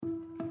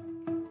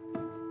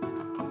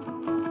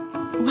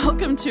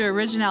Welcome to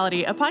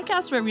Originality, a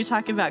podcast where we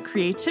talk about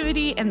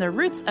creativity and the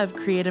roots of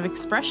creative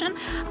expression.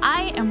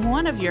 I am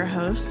one of your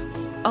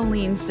hosts,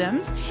 Aline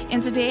Sims,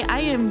 and today I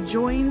am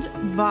joined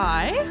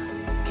by...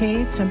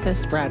 Kay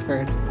Tempest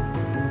Bradford.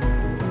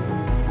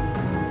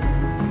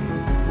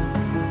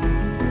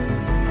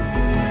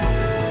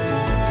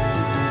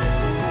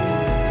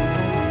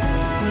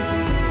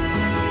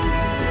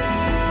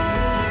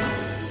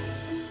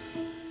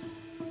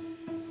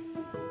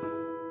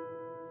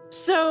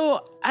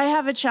 So I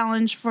have a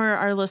challenge for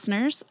our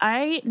listeners.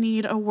 I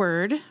need a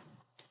word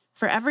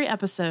for every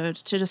episode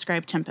to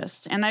describe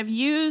Tempest. And I've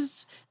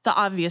used the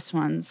obvious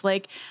ones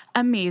like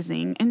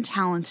amazing and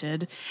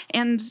talented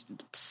and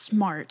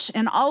smart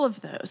and all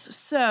of those.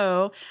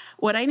 So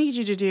what I need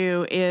you to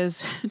do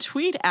is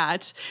tweet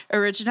at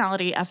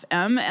Originality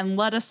FM and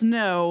let us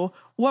know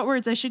what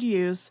words I should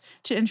use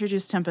to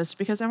introduce Tempest,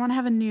 because I want to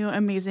have a new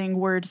amazing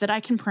word that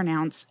I can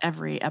pronounce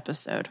every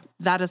episode.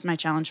 That is my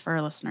challenge for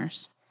our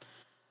listeners.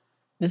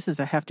 This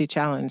is a hefty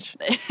challenge.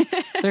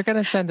 They're going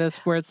to send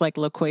us words like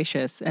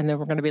loquacious, and then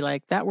we're going to be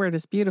like, that word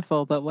is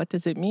beautiful, but what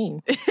does it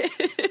mean?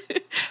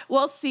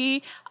 Well,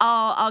 see,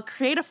 I'll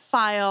create a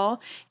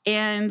file,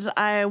 and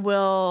I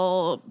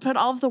will put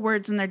all of the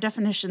words and their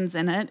definitions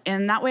in it,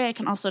 and that way I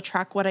can also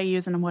track what I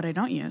use and what I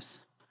don't use.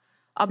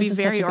 I'll be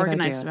very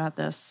organized about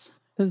this.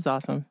 This is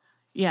awesome.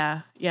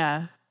 Yeah.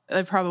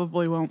 I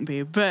probably won't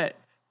be, but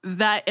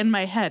that in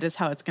my head is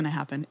how it's going to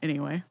happen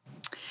anyway.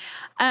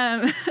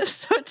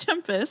 So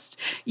Tempest,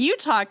 you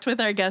talked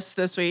with our guest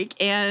this week,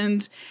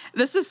 and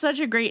this is such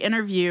a great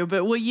interview,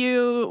 but will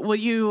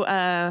you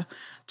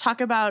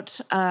talk about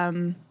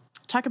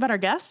our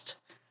guest?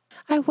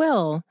 I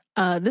will.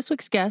 This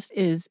week's guest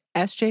is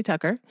S.J.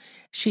 Tucker.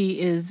 She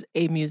is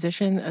a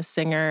musician, a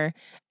singer,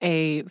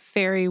 a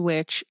fairy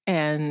witch,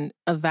 and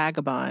a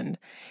vagabond.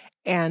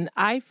 And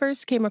I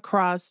first came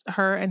across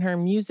her and her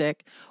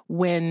music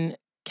when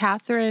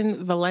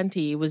Catherynne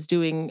Valente was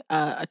doing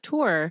a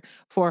tour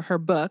for her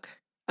book.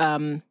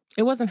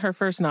 It wasn't her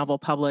first novel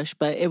published,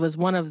 but it was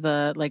one of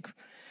the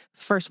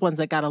first ones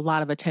that got a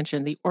lot of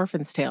attention, The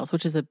Orphan's Tales,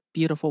 which is a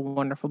beautiful,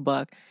 wonderful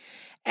book.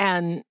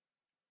 And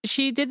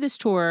she did this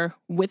tour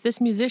with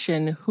this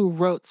musician who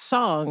wrote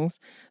songs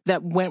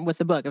that went with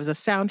the book. It was a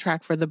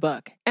soundtrack for the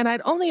book. And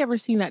I'd only ever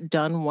seen that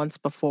done once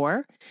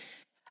before.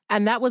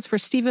 And that was for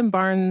Stephen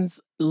Barnes'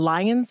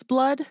 Lion's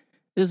Blood.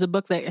 It was a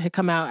book that had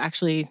come out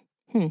actually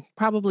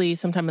probably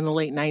sometime in the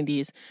late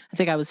 90s. I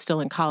think I was still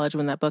in college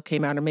when that book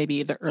came out, or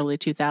maybe the early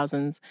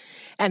 2000s.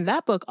 And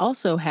that book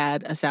also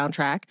had a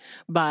soundtrack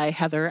by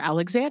Heather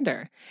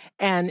Alexander.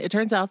 And it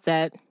turns out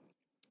that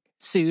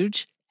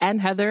Suge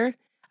and Heather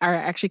are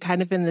actually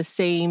kind of in the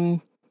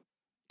same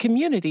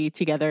community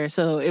together.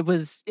 So it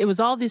was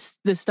all this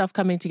stuff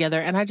coming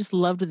together, and I just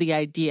loved the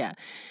idea.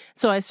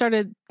 So I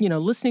started,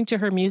 listening to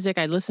her music.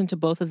 I listened to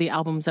both of the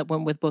albums that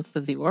went with both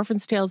of the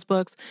Orphan's Tales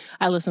books.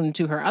 I listened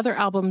to her other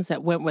albums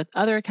that went with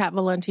other Cat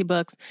Valente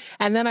books.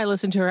 And then I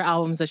listened to her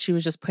albums that she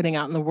was just putting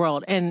out in the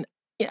world. And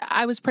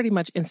I was pretty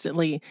much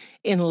instantly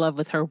in love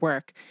with her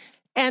work.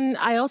 And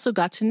I also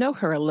got to know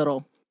her a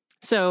little.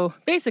 So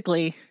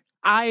basically,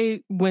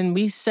 when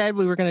we said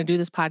we were going to do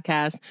this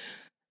podcast,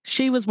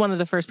 she was one of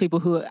the first people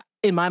who,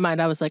 in my mind,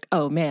 I was like,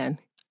 oh man,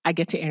 I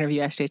get to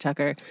interview S.J.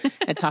 Tucker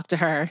and talk to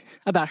her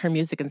about her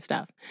music and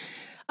stuff.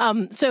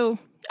 So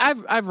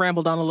I've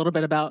rambled on a little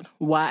bit about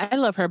why I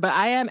love her, but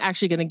I am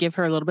actually going to give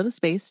her a little bit of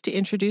space to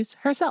introduce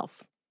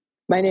herself.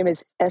 My name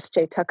is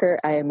S.J. Tucker.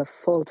 I am a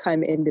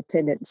full-time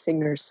independent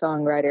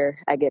singer-songwriter.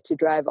 I get to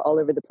drive all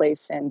over the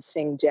place and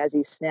sing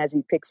jazzy,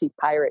 snazzy, pixie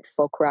pirate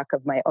folk rock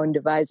of my own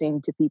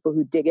devising to people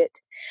who dig it.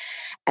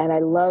 And I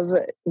love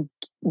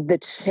the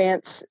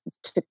chance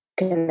to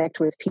connect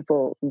with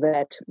people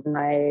that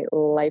my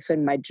life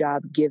and my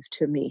job give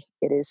to me.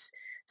 It is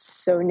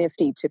so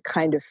nifty to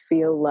kind of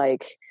feel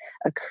like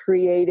a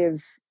creative,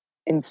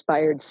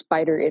 inspired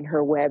spider in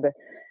her web,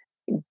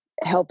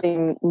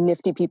 helping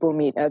nifty people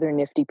meet other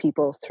nifty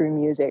people through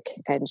music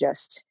and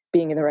just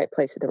being in the right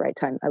place at the right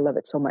time. I love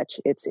it so much.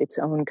 It's its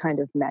own kind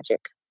of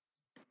magic.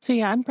 So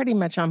yeah, I'm pretty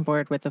much on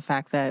board with the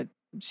fact that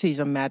she's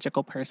a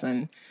magical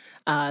person.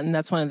 And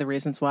that's one of the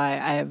reasons why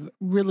I have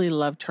really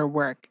loved her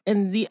work.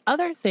 And the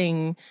other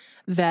thing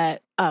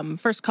that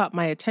first caught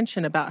my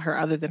attention about her,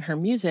 other than her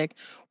music,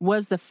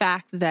 was the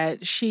fact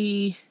that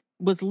she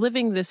was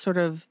living this sort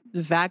of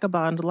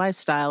vagabond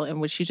lifestyle in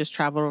which she just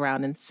traveled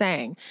around and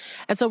sang.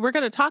 And so we're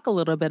going to talk a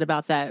little bit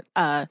about that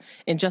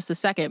in just a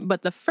second.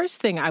 But the first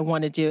thing I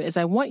want to do is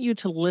I want you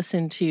to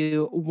listen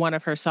to one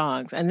of her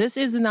songs. And this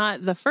is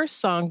not the first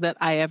song that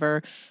I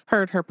ever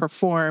heard her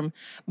perform,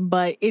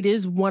 but it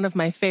is one of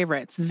my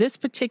favorites. This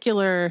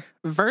particular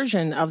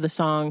version of the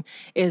song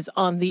is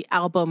on the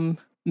album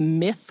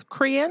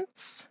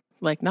Mythcreants.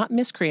 Like not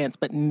miscreants,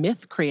 but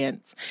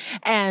mythcreants.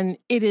 And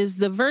it is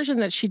the version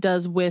that she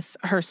does with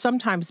her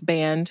sometimes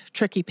band,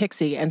 Tricky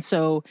Pixie. And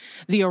so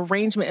the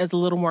arrangement is a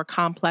little more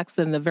complex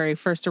than the very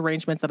first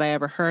arrangement that I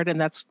ever heard.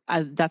 And that's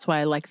why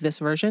I like this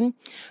version.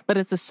 But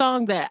it's a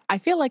song that I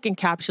feel like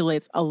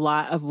encapsulates a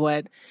lot of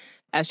what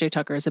S.J.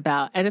 Tucker is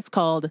about. And it's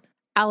called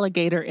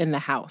Alligator in the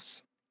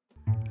House.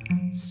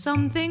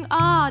 Something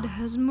odd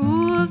has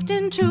moved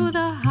into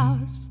the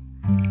house.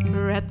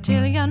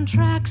 Reptilian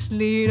tracks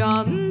lead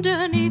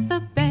underneath the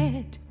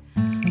bed.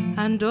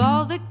 And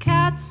all the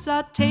cats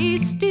are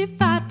tasty,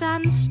 fat,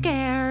 and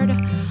scared.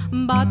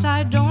 But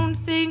I don't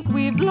think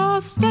we've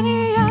lost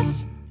any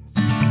yet.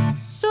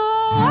 So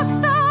what's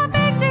the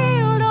big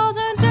deal?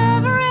 Doesn't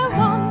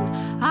everyone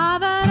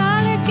have an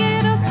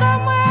alligator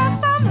somewhere,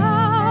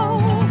 somehow?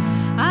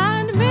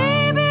 And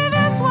maybe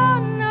this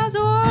one has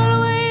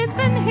always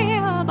been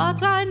here,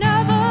 but I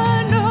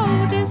never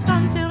noticed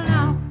until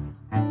now.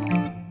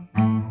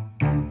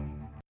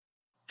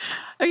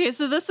 Okay,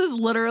 so this is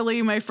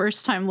literally my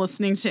first time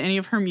listening to any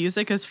of her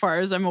music as far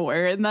as I'm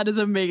aware, and that is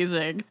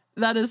amazing.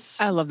 That is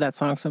I love that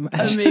song so much.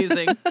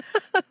 amazing.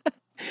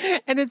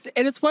 And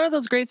it's one of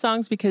those great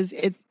songs because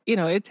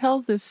it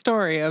tells this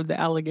story of the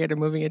alligator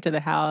moving into the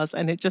house,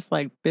 and it just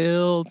like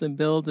builds and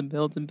builds and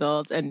builds and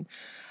builds. And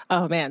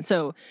oh man,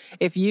 so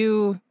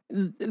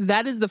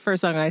that is the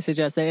first song I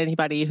suggest that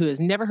anybody who has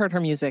never heard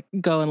her music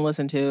go and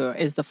listen to,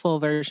 is the full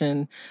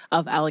version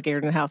of Alligator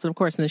in the House. And of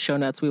course, in the show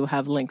notes, we will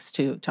have links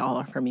to all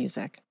of her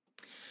music.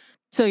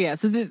 So yeah,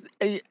 so this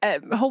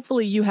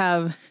hopefully you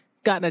have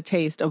gotten a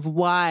taste of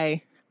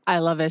why I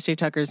love S.J.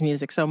 Tucker's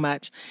music so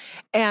much.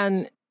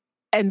 And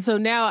so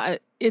now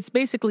it's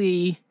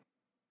basically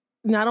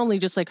not only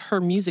just like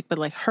her music, but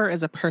like her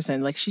as a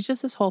person. Like she's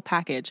just this whole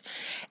package.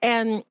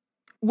 And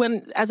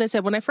as I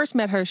said, when I first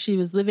met her, she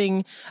was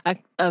living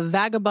a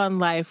vagabond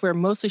life where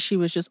mostly she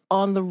was just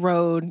on the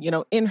road,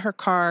 in her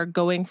car,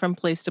 going from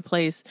place to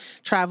place,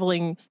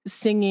 traveling,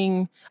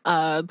 singing,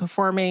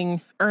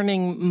 performing,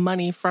 earning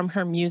money from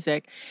her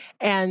music.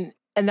 And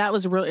that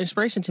was a real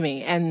inspiration to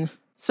me. And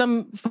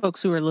some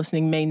folks who are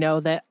listening may know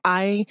that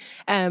I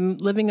am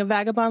living a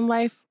vagabond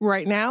life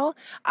right now.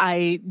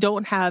 I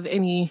don't have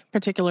any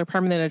particular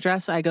permanent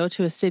address. I go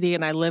to a city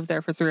and I live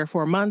there for 3 or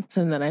 4 months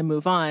and then I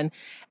move on.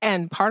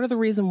 And part of the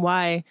reason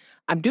why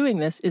I'm doing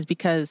this is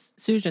because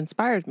Suj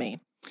inspired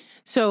me.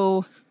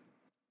 So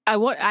I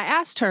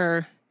asked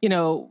her,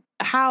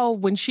 how,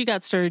 when she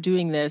got started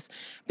doing this,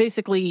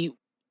 basically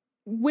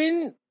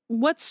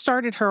what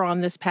started her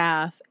on this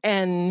path,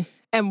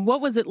 and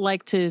what was it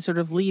like to sort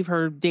of leave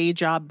her day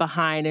job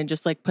behind and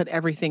just like put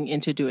everything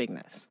into doing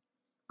this?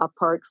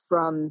 Apart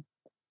from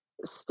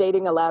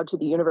stating aloud to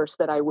the universe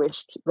that I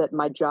wished that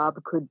my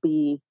job could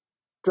be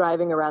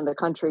driving around the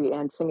country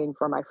and singing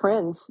for my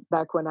friends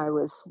back when I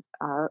was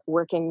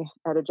working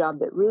at a job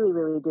that really,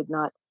 really did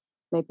not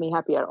make me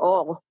happy at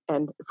all,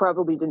 and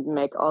probably didn't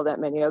make all that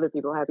many other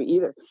people happy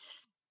either.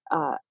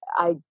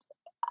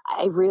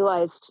 I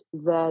realized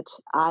that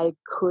I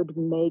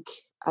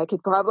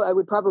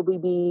would probably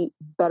be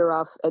better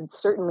off, and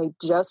certainly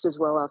just as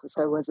well off as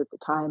I was at the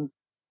time,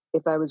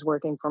 if I was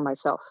working for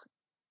myself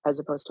as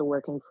opposed to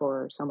working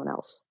for someone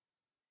else.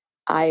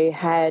 I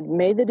had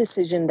made the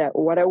decision that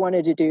what I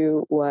wanted to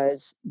do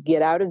was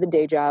get out of the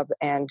day job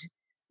and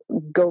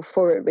go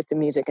for it with the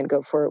music and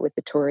go for it with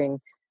the touring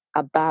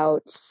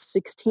about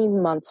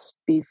 16 months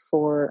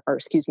before, or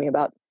excuse me,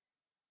 about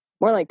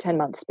more like 10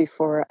 months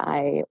before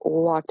I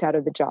walked out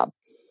of the job.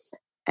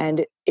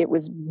 And it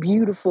was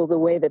beautiful the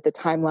way that the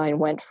timeline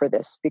went for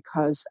this,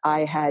 because I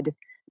had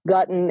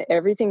gotten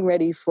everything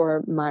ready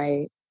for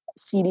my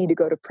CD to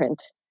go to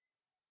print.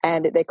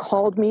 And they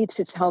called me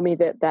to tell me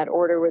that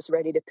order was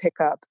ready to pick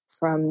up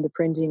from the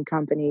printing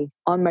company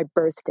on my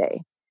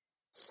birthday.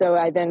 So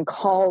I then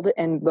called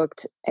and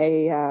booked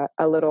a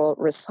little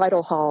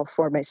recital hall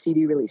for my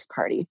CD release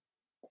party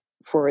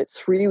for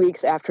 3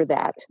 weeks after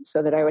that,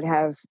 so that I would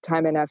have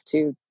time enough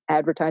to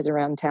advertise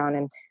around town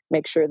and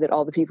make sure that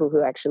all the people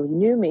who actually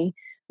knew me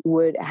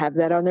would have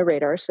that on their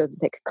radar so that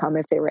they could come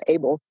if they were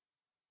able.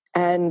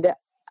 And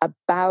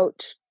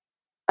about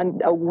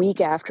a week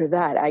after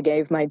that, I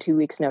gave my 2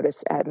 weeks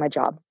notice at my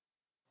job.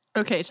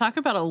 Okay, talk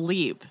about a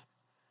leap.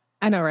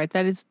 I know, right?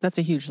 That's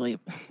a huge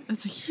leap.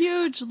 That's a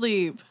huge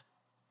leap.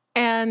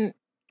 And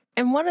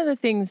one of the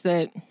things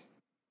that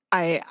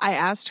I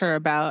asked her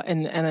about,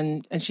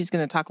 and she's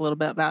going to talk a little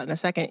bit about in a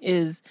second,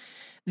 is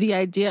the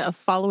idea of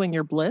following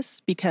your bliss.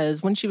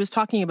 Because when she was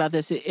talking about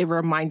this, it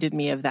reminded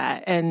me of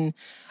that. And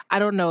I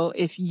don't know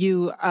if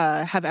you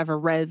have ever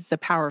read The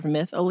Power of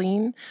Myth,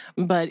 Aline,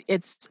 but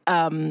it's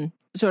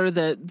sort of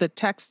the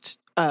text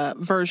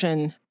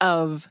version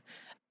of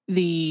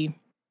the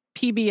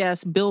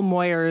PBS Bill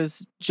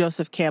Moyers,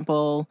 Joseph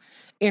Campbell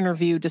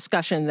interview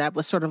discussion that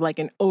was sort of like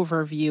an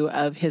overview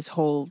of his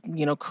whole,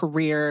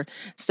 career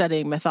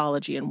studying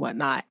mythology and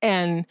whatnot.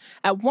 And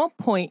at one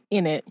point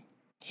in it,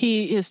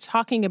 he is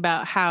talking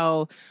about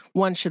how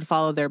one should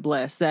follow their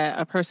bliss, that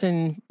a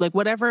person, like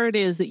whatever it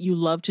is that you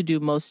love to do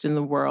most in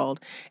the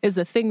world is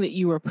the thing that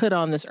you were put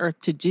on this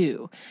earth to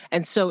do.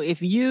 And so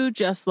if you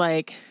just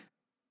like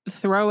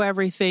throw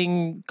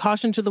everything,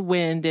 caution to the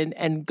wind,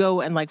 and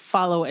go and like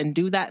follow and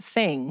do that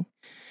thing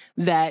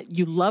that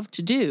you love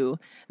to do,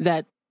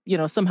 that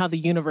somehow the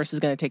universe is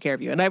going to take care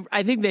of you. And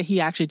I think that he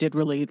actually did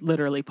really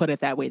literally put it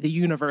that way. The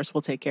universe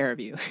will take care of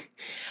you.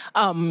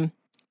 And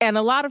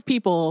a lot of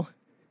people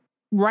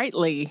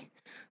rightly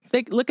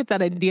they look at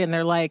that idea and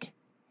they're like,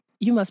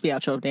 you must be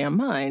out your damn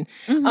mind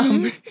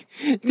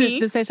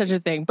to say such a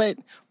thing. But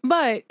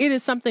it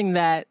is something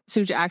that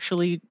Suj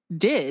actually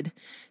did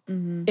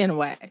in a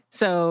way.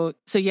 So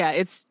yeah,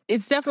 it's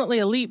definitely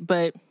a leap,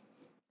 but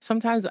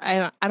sometimes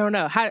I don't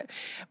know.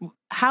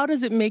 How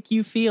does it make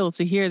you feel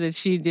to hear that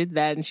she did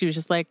that and she was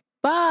just like,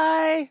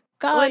 bye,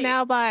 gone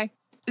now, bye?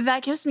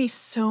 That gives me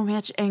so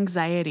much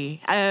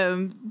anxiety.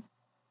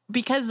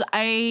 Because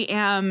I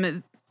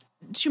am,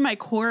 to my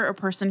core, a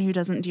person who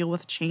doesn't deal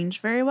with change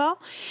very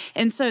well.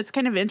 And so it's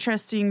kind of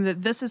interesting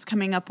that this is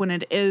coming up when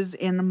it is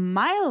in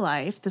my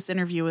life, this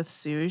interview with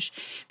Suj,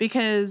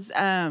 because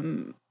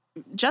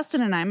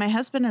Justin and I, my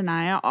husband and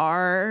I,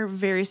 are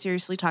very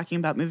seriously talking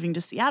about moving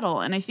to Seattle.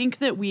 And I think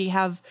that we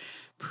have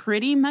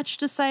pretty much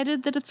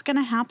decided that it's going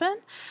to happen.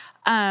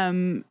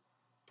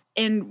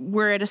 And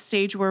we're at a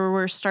stage where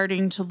we're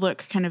starting to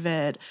look kind of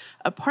at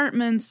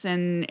apartments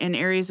and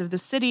areas of the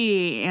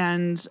city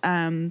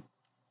and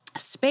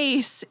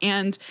space.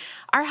 And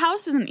our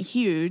house isn't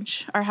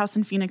huge. Our house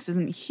in Phoenix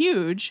isn't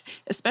huge,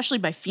 especially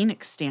by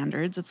Phoenix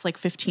standards. It's like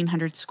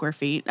 1,500 square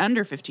feet,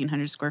 under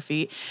 1,500 square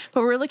feet.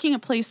 But we're looking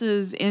at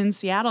places in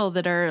Seattle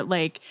that are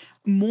like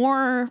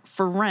more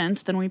for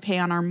rent than we pay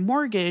on our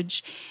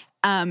mortgage.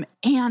 And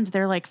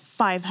they're like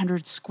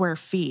 500 square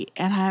feet.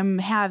 And I'm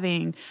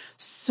having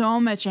so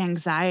much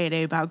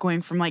anxiety about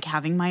going from like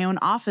having my own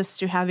office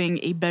to having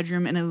a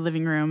bedroom and a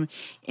living room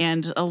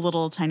and a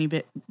little tiny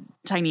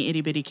itty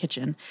bitty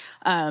kitchen.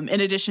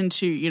 In addition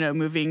to, you know,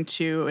 moving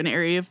to an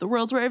area of the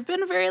world where I've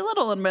been very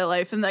little in my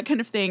life and that kind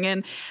of thing.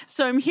 And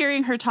so I'm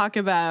hearing her talk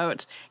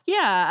about,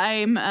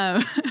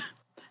 I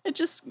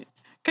just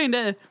kind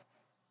of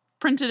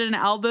printed an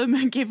album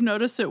and gave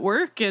notice at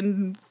work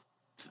and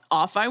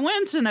off I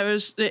went. And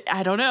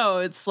I don't know.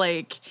 It's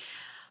like,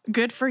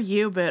 good for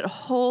you, but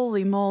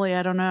holy moly,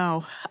 I don't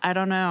know.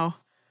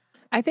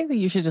 I think that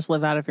you should just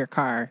live out of your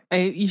car.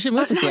 You should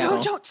move to Seattle.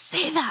 No, don't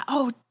say that.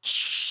 Oh,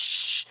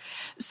 shh.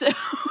 So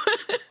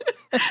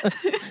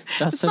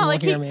Justin will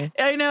hear me.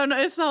 I know, no,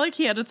 it's not like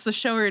he edits the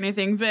show or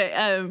anything, but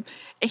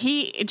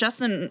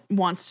Justin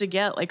wants to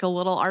get like a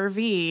little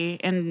RV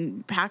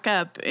and pack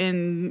up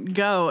and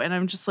go. And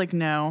I'm just like,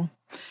 no.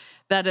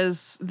 That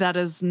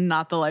is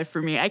not the life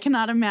for me. I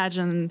cannot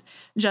imagine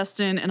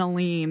Justin and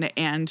Aline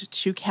and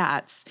 2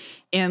 cats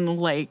in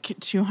like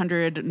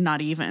 200,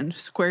 not even,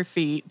 square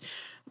feet,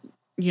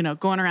 you know,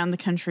 going around the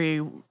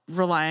country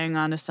relying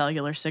on a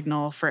cellular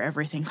signal for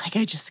everything. Like,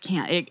 I just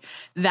can't.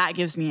 That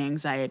gives me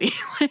anxiety.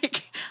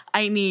 Like,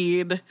 I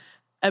need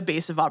a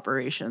base of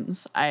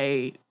operations.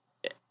 I'm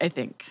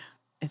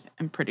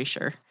pretty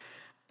sure.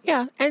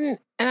 Yeah, and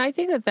I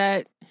think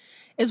that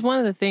is one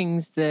of the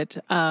things that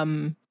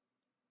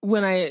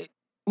when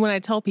I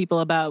tell people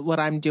about what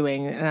I'm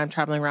doing and I'm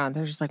traveling around,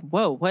 they're just like,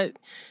 whoa, what?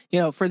 You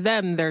know, for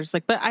them, there's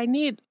like, but I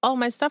need all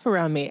my stuff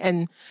around me.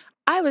 And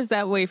I was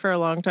that way for a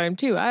long time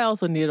too. I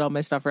also needed all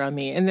my stuff around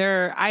me. And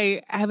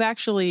I have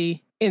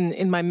actually,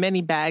 in my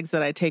many bags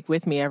that I take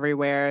with me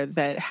everywhere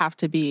that have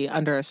to be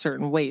under a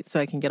certain weight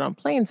so I can get on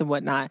planes and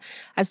whatnot,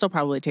 I still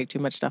probably take too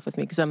much stuff with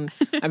me because I'm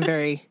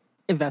very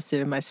invested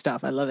in my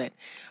stuff. I love it.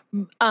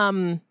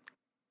 And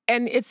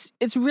it's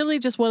really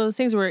just one of those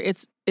things where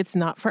it's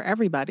not for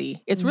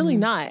everybody. It's really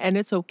not. And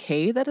it's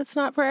okay that it's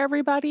not for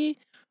everybody.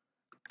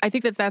 I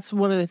think that that's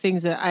one of the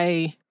things that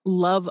I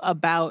love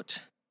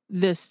about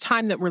this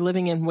time that we're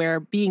living in, where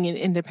being an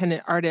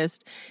independent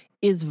artist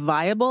is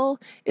viable,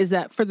 is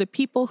that for the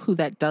people who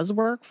that does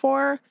work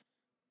for,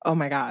 oh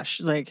my gosh,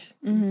 like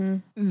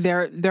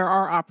there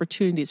are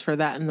opportunities for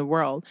that in the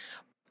world.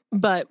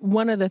 But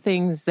one of the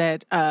things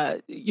that,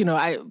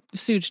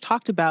 Suj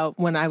talked about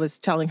when I was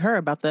telling her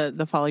about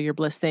the Follow Your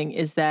Bliss thing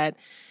is that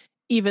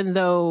even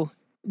though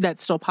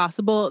that's still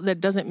possible,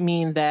 that doesn't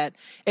mean that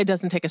it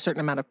doesn't take a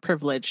certain amount of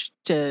privilege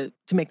to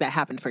make that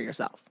happen for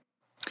yourself.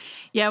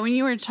 Yeah, when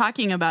you were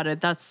talking about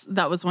it,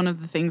 that was one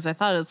of the things I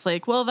thought. It's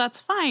like, well,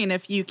 that's fine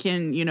if you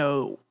can, you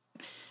know,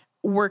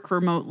 work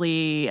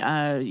remotely.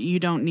 You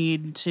don't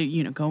need to,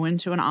 you know, go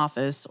into an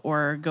office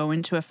or go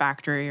into a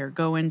factory or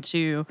go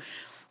into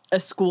a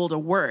school to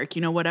work,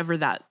 you know, whatever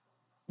that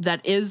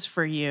is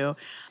for you.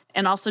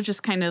 And also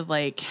just kind of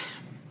like,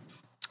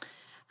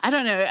 I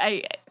don't know,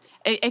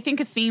 I think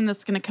a theme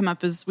that's going to come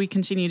up as we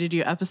continue to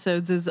do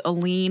episodes is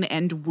Aline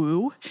and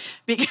woo,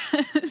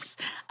 because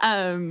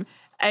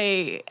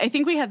I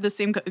think we had the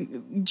same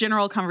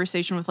general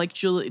conversation with like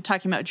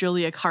talking about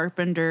Julia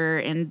Carpenter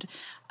and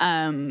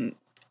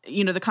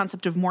the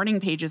concept of morning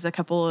pages a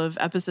couple of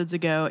episodes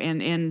ago.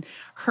 And in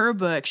her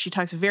book, she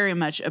talks very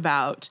much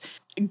about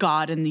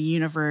God and the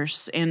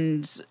universe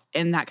and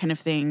that kind of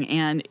thing.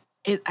 And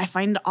I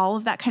find all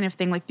of that kind of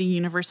thing, like the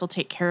universe will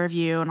take care of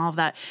you and all of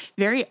that,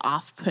 very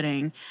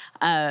off-putting.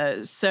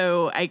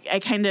 So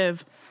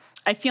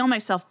I feel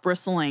myself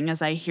bristling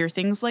as I hear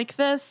things like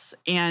this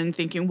and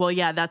thinking, well,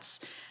 yeah, that's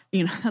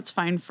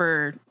fine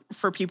for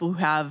people who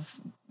have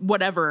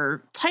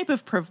whatever type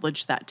of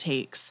privilege that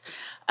takes.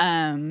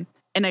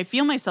 And I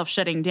feel myself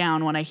shutting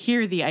down when I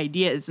hear the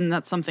ideas, and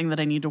that's something that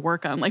I need to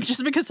work on. Like,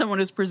 just because someone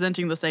is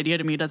presenting this idea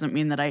to me doesn't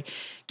mean that I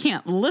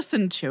can't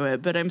listen to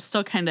it, but I'm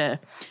still kind of,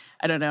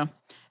 I don't know.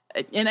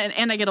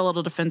 And I get a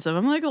little defensive.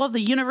 I'm like, well, the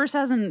universe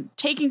hasn't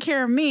taken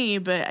care of me,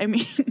 but I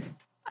mean,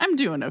 I'm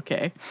doing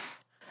okay.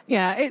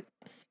 Yeah,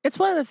 it's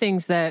one of the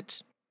things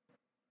that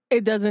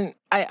it doesn't,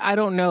 I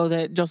don't know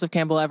that Joseph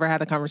Campbell ever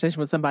had a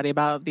conversation with somebody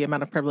about the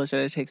amount of privilege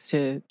that it takes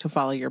to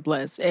follow your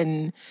bliss.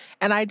 And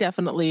I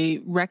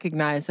definitely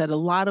recognize that a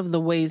lot of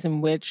the ways in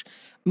which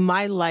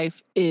my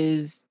life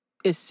is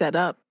set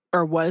up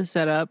or was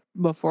set up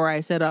before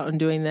I set out on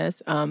doing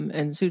this. And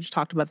Suj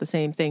talked about the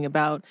same thing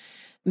about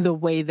the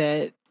way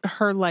that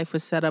her life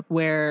was set up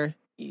where,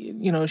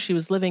 you know, she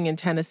was living in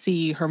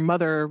Tennessee. Her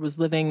mother was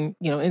living,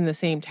 you know, in the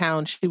same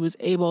town. She was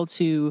able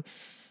to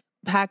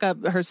pack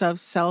up her stuff,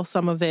 sell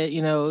some of it,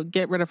 you know,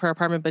 get rid of her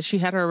apartment, but she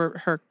had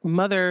her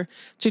mother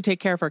to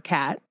take care of her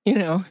cat, you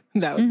know,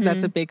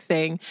 that's a big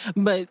thing.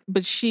 But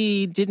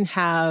she didn't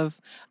have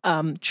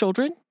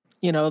children,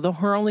 you know,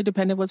 her only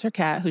dependent was her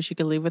cat, who she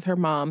could leave with her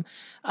mom.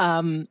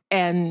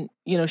 And,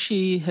 you know,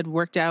 she had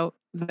worked out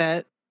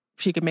that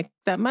she could make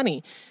that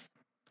money.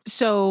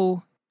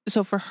 So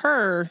for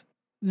her,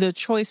 the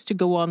choice to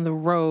go on the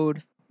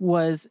road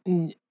was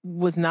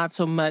not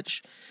so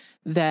much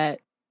that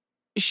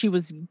she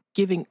was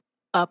giving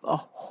up a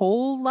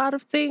whole lot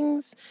of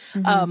things,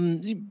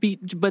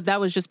 but that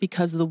was just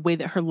because of the way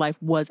that her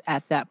life was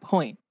at that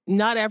point.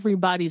 Not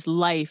everybody's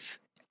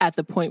life at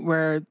the point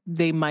where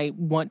they might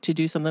want to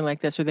do something like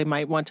this, or they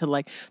might want to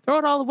like throw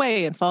it all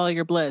away and follow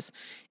your bliss,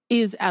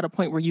 is at a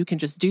point where you can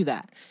just do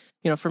that.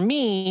 You know, for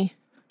me,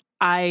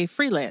 I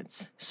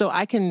freelance, so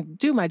I can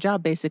do my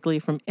job basically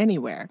from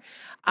anywhere.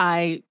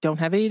 I don't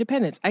have any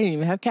dependents. I didn't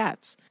even have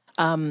cats.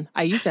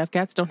 I used to have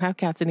cats, don't have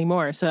cats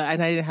anymore.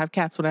 And I didn't have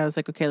cats when I was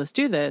like, okay, let's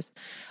do this.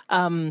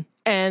 And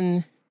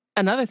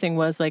another thing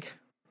was like,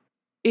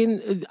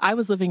 I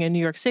was living in New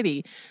York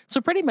City. So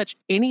pretty much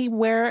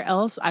anywhere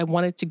else I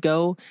wanted to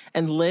go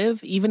and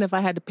live, even if I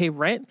had to pay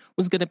rent,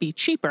 was going to be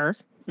cheaper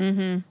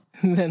than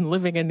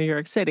living in New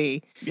York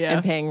City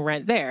and paying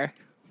rent there.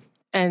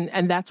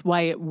 And that's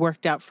why it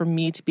worked out for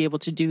me to be able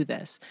to do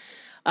this.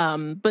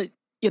 But,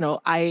 you know,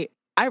 I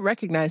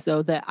recognize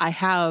though that I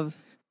have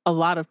a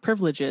lot of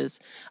privileges,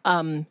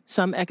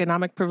 some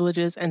economic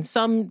privileges, and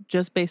some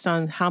just based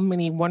on how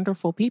many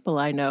wonderful people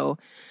I know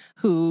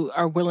who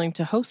are willing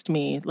to host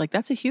me. Like,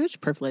 that's a huge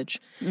privilege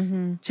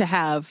to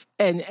have.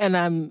 And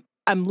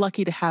I'm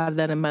lucky to have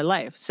that in my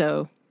life.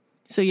 So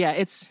yeah,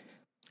 it's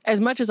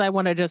as much as I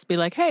want to just be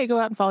like, hey, go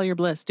out and follow your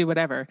bliss, do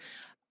whatever.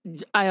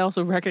 I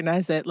also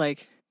recognize that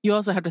like, you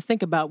also have to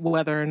think about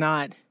whether or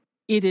not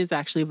it is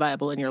actually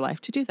viable in your life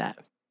to do that.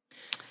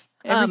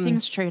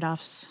 Everything's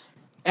trade-offs.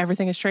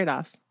 Everything is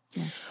trade-offs.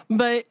 Yeah.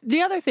 But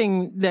the other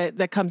thing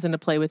that comes into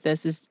play with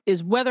this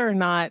is whether or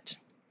not,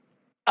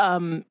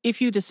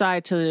 if you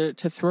decide to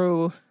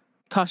throw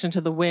caution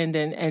to the wind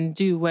and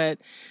do what,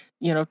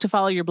 you know, to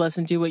follow your bliss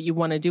and do what you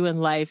want to do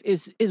in life,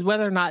 is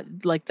whether or not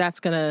like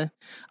that's going to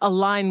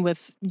align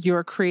with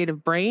your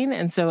creative brain.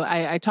 And so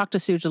I talked to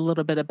Suj a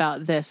little bit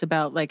about this,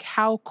 about like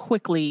how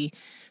quickly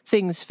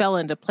things fell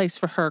into place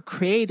for her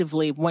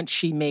creatively once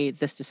she made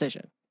this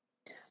decision.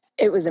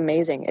 It was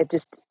amazing. It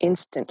just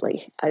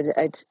instantly,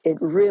 it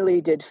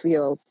really did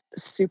feel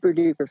super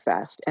duper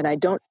fast. And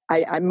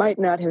I might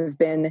not have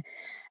been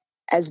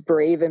as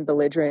brave and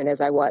belligerent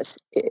as I was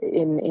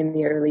in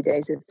the early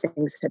days if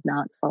things had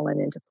not fallen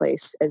into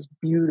place as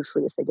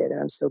beautifully as they did. And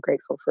I'm so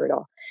grateful for it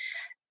all.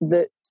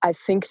 I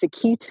think the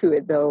key to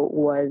it though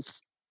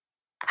was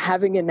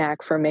having a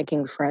knack for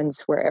making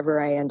friends wherever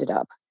I ended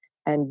up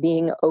and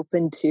being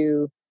open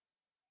to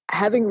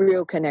having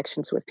real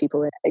connections with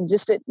people, and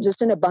just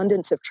an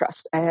abundance of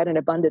trust. I had an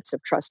abundance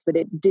of trust, but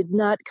it did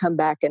not come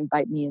back and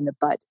bite me in the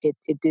butt.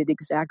 It did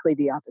exactly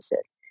the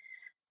opposite.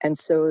 And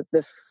so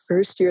the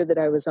first year that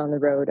I was on the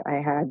road, I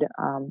had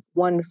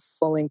one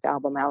full-length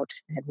album out,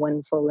 I had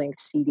one full-length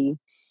CD,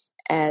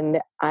 and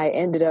I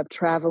ended up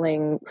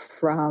traveling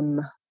from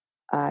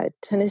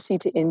Tennessee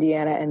to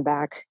Indiana and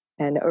back,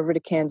 and over to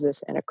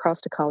Kansas and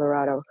across to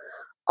Colorado,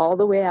 all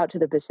the way out to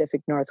the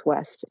Pacific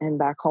Northwest and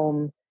back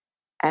home,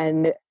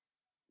 and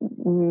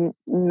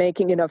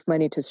making enough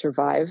money to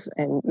survive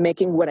and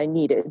making what I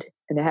needed,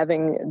 and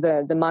having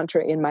the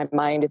mantra in my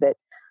mind that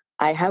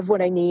I have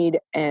what I need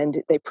and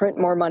they print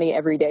more money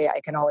every day.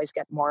 I can always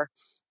get more.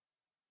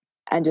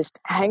 And just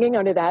hanging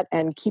onto that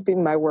and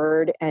keeping my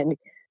word and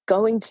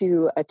going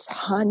to a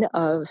ton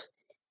of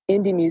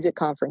indie music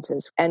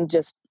conferences and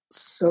just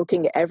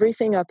soaking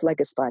everything up like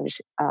a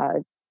sponge,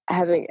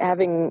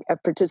 having a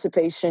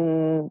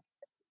participation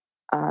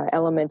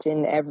element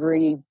in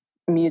every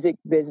music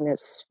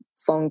business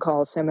phone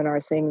call, seminar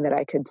thing that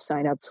I could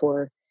sign up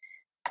for,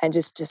 and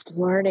just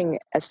learning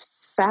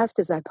as fast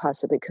as I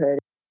possibly could.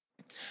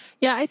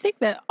 Yeah, I think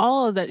that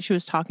all of that she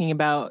was talking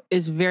about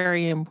is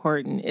very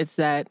important. It's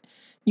that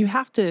you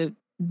have to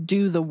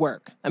do the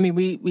work. I mean,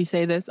 we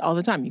say this all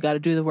the time. You got to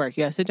do the work.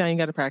 You got to sit down, you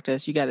got to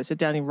practice, you got to sit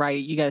down and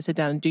write, you got to sit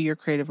down and do your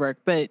creative work.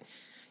 But,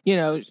 you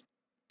know,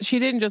 she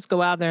didn't just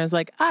go out there and was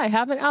like, I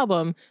have an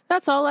album.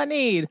 That's all I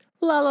need.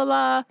 La, la,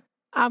 la.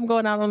 I'm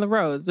going out on the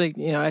roads. Like,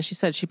 as she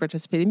said, she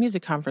participated in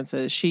music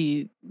conferences.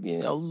 She,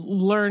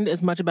 learned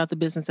as much about the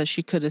business as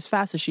she could, as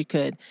fast as she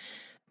could.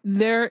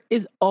 There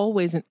is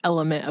always an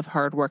element of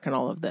hard work in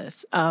all of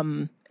this.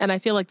 And I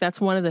feel like that's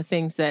one of the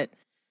things that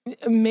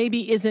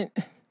maybe isn't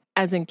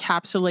as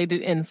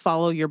encapsulated in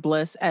follow your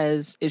bliss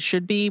as it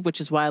should be,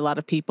 which is why a lot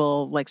of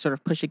people like sort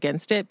of push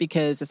against it,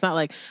 because it's not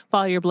like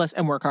follow your bliss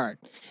and work hard.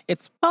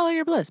 It's follow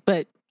your bliss.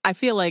 But I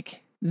feel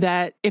like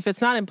that if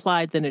it's not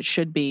implied, then it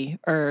should be,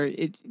 or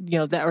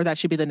that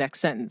should be the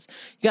next sentence.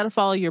 You got to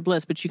follow your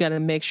bliss, but you got to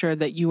make sure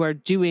that you are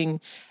doing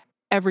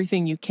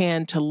everything you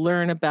can to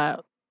learn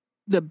about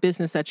the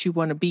business that you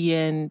want to be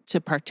in,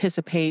 to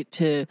participate,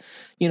 to,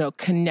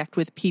 connect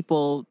with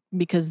people,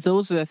 because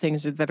those are the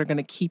things that are going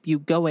to keep you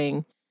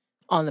going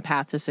on the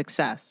path to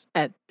success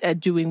at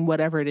doing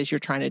whatever it is you're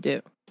trying to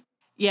do.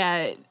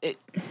 Yeah.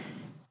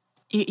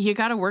 You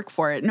got to work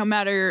for it no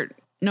matter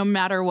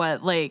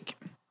what. Like,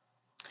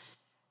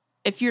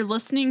 if you're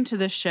listening to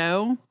the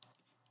show,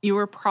 you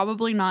are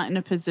probably not in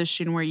a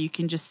position where you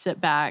can just sit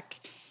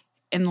back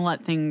and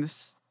let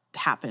things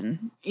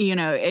happen.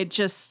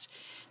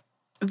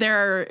 There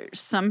are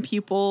some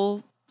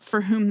people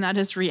for whom that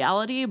is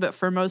reality, but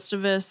for most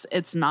of us,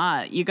 it's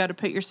not. You got to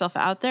put yourself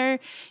out there.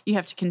 You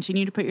have to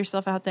continue to put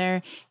yourself out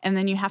there. And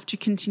then you have to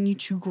continue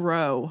to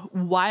grow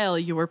while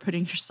you are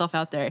putting yourself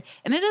out there.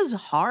 And it is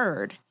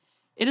hard.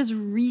 It is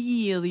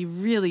really,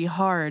 really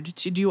hard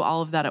to do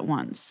all of that at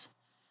once.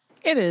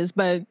 It is,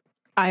 but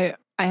I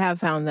have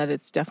found that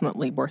it's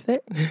definitely worth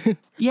it.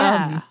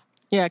 Yeah.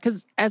 Yeah,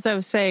 because as I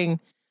was saying,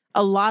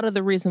 a lot of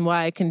the reason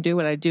why I can do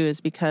what I do is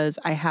because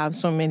I have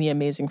so many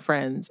amazing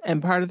friends.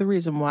 And part of the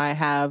reason why I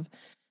have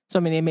so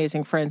many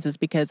amazing friends is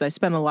because I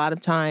spend a lot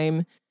of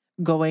time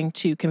going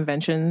to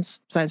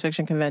conventions, science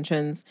fiction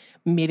conventions,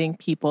 meeting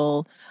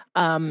people.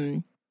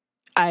 I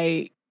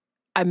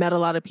met a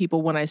lot of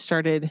people when I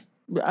started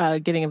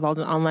getting involved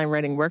in online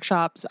writing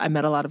workshops. I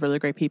met a lot of really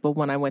great people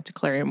when I went to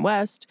Clarion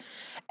West.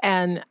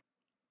 And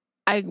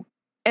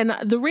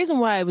the reason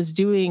why I was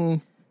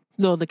doing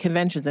the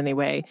conventions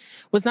anyway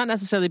was not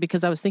necessarily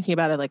because I was thinking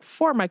about it like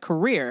for my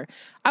career.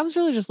 I was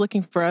really just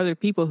looking for other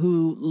people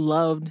who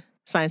loved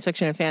science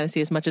fiction and fantasy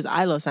as much as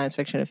I love science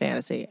fiction and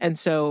fantasy. And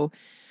so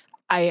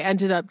I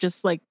ended up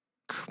just like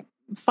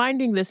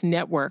finding this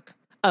network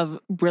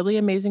of really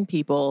amazing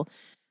people,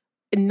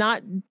 and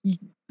not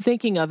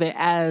thinking of it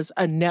as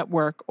a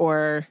network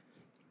or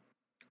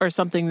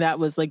something that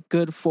was like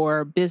good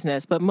for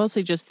business, but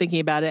mostly just thinking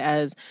about it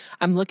as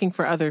I'm looking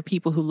for other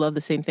people who love the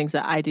same things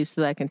that I do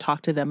so that I can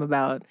talk to them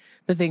about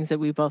the things that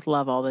we both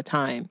love all the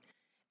time.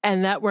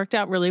 And that worked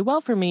out really well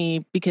for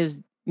me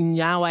because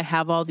now I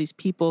have all these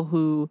people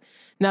who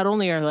not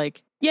only are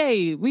like,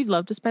 yay, we'd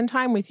love to spend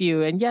time with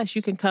you. And yes,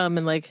 you can come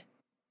and like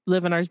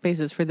live in our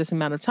spaces for this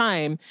amount of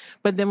time.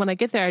 But then when I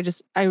get there,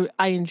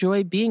 I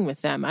enjoy being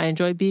with them. I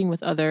enjoy being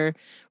with other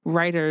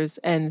writers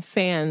and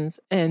fans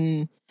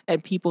and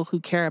people who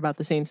care about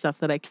the same stuff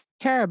that I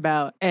care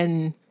about.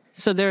 And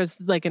so there's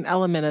like an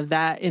element of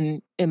that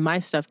in my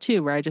stuff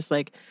too, where I just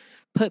like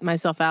put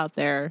myself out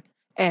there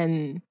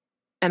and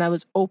I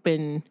was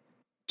open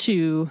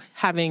to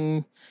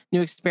having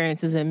new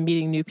experiences and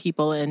meeting new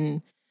people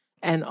and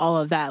all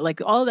of that.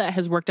 Like all of that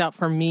has worked out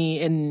for me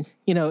in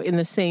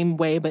the same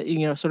way, but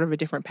sort of a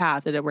different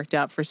path that it worked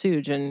out for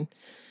Suj. And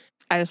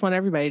I just want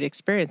everybody to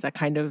experience that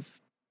kind of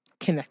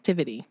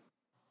connectivity.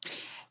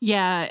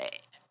 Yeah.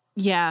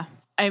 Yeah.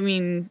 I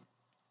mean,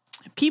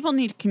 people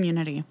need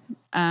community.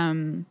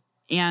 And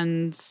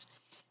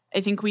I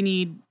think we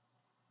need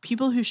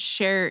people who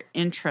share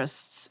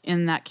interests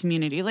in that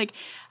community. Like,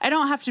 I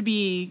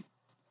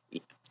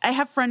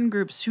have friend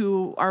groups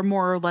who are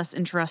more or less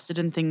interested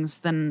in things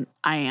than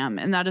I am,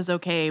 and that is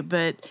okay.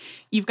 But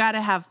you've got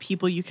to have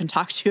people you can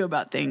talk to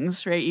about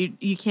things, right?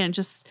 You can't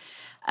just,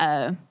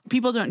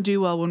 people don't do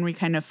well when we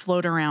kind of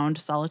float around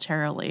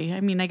solitarily. I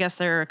mean, I guess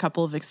there are a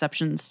couple of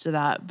exceptions to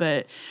that,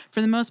 but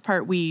for the most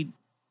part, we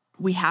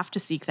have to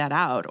seek that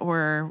out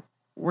or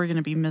we're going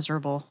to be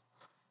miserable.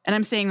 And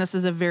I'm saying this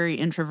as a very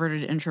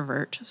introverted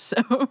introvert. So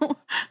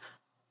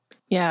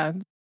yeah,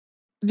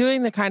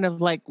 doing the kind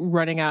of like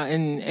running out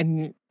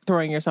and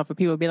throwing yourself at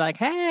people, be like,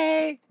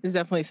 hey, is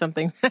definitely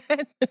something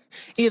that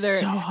either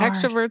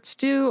extroverts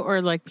do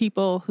or like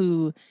people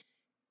who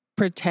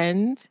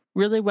pretend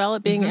really well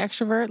at being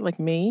extrovert, like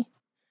me.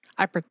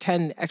 I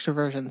pretend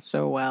extroversion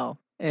so well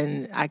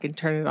and I can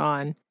turn it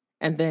on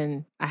and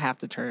then I have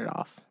to turn it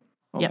off.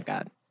 Oh my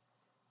God.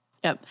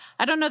 Yep.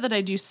 I don't know that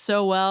I do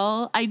so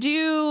well. I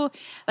do,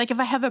 like,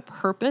 if I have a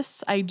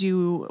purpose, I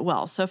do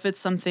well. So if it's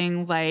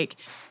something like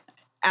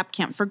App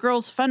Camp for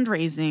Girls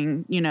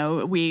fundraising,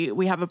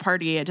 we have a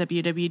party at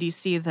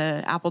WWDC,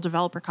 the Apple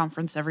Developer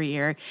Conference every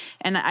year,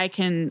 and I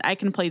can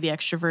play the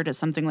extrovert at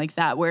something like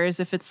that.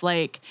 Whereas if it's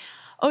like,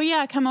 oh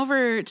yeah, come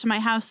over to my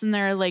house and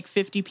there are like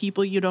 50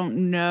 people you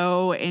don't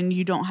know and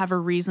you don't have a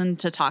reason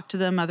to talk to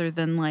them other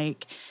than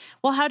like,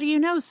 well, how do you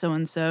know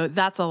so-and-so?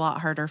 That's a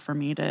lot harder for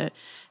me to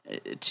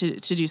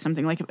do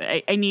something like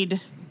I need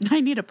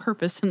a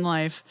purpose in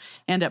life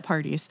and at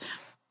parties.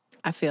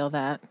 I feel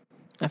that.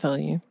 I feel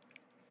you.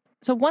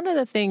 So one of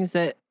the things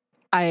that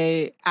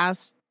I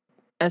asked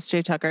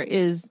S.J. Tucker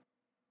is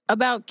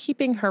about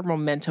keeping her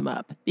momentum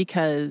up,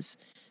 because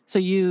so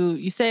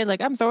you say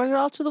like, I'm throwing it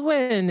all to the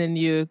wind, and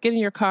you get in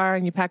your car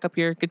and you pack up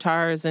your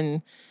guitars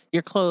and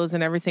your clothes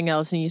and everything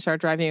else and you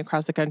start driving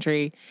across the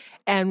country.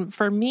 And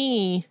for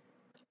me,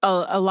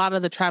 a lot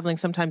of the traveling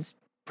sometimes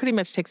pretty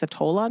much takes a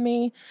toll on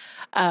me.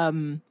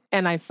 And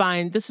I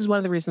find this is one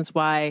of the reasons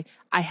why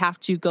I have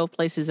to go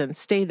places and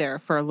stay there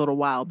for a little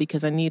while,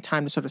 because I need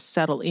time to sort of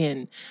settle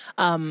in.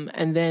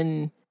 And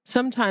then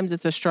sometimes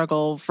it's a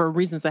struggle for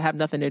reasons that have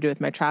nothing to do with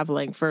my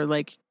traveling, for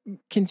like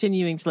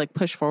continuing to like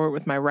push forward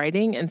with my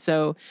writing. And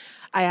so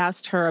I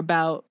asked her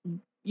about,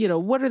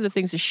 what are the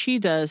things that she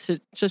does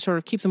to sort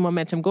of keep the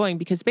momentum going?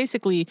 Because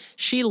basically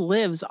she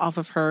lives off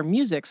of her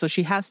music, so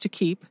she has to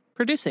keep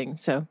producing.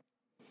 So.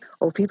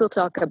 Well, people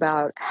talk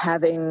about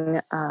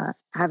having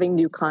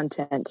new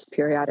content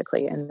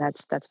periodically, and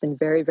that's been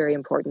very, very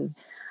important.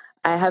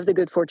 I have the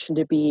good fortune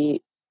to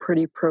be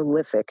pretty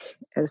prolific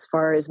as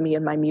far as me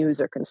and my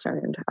muse are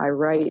concerned. I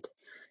write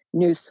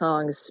new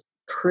songs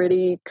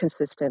pretty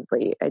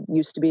consistently. It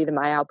used to be that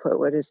my output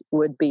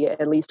would be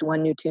at least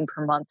one new tune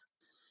per month.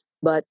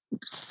 But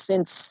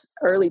since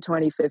early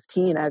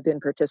 2015, I've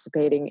been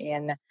participating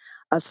in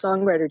a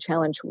songwriter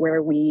challenge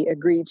where we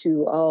agree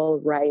to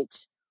all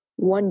write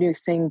one new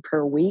thing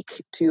per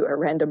week to a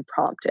random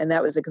prompt. And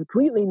that was a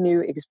completely new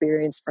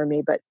experience for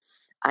me, but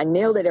I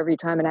nailed it every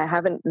time and I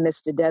haven't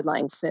missed a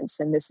deadline since.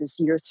 And this is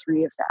year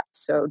 3 of that.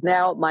 So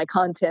now my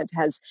content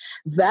has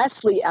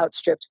vastly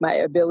outstripped my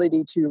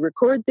ability to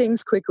record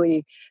things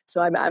quickly.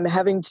 So I'm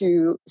having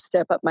to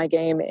step up my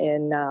game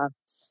in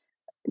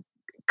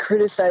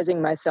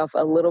criticizing myself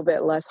a little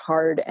bit less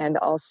hard and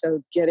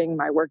also getting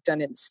my work done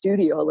in the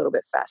studio a little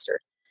bit faster.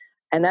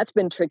 And that's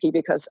been tricky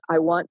because I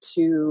want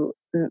to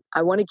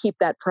keep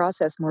that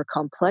process more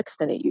complex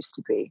than it used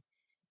to be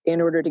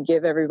in order to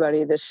give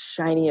everybody the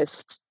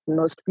shiniest,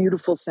 most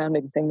beautiful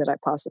sounding thing that I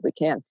possibly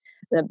can.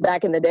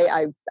 Back in the day,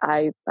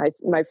 I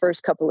my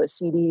first couple of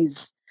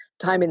CDs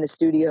time in the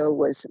studio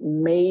was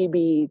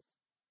maybe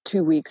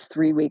 2 weeks,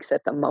 3 weeks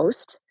at the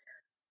most.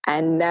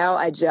 And now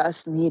I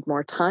just need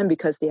more time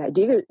because the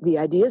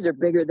ideas are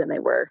bigger than they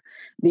were.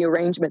 The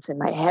arrangements in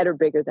my head are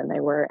bigger than they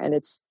were. And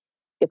it's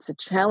a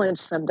challenge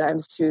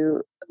sometimes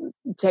to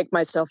take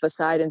myself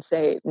aside and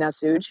say, now,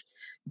 Suj,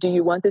 do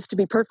you want this to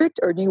be perfect,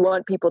 or do you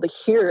want people to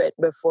hear it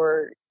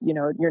before,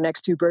 your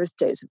next 2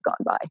 birthdays have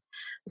gone by?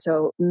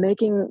 So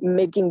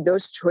making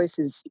those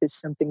choices is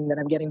something that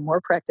I'm getting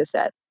more practice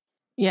at.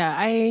 Yeah,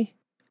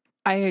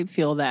 I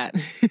feel that.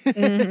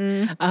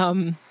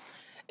 Mm-hmm.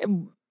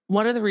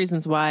 One of the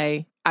reasons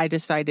why I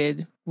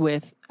decided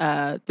with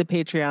my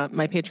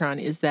Patreon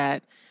is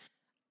that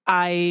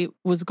I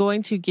was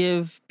going to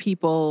give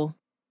people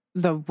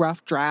the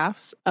rough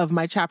drafts of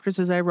my chapters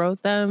as I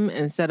wrote them,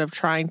 instead of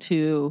trying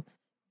to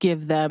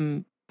give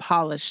them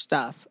polished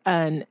stuff.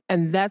 And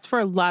that's for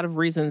a lot of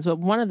reasons. But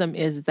one of them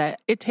is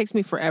that it takes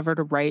me forever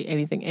to write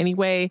anything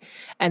anyway.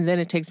 And then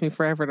it takes me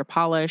forever to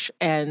polish.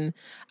 And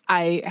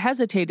I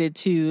hesitated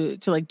to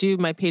like do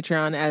my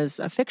Patreon as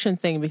a fiction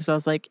thing, because I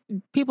was like,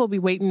 people will be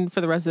waiting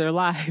for the rest of their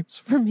lives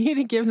for me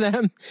to give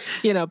them,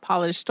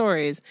 polished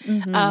stories.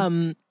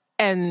 Mm-hmm.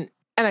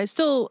 And I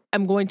still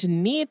am going to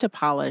need to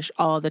polish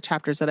all of the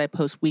chapters that I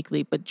post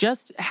weekly, but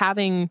just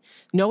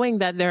knowing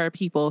that there are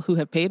people who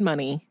have paid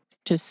money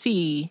to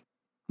see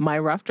my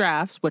rough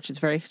drafts, which is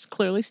very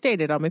clearly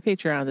stated on my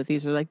Patreon that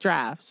these are like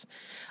drafts,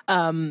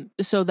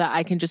 so that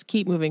I can just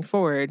keep moving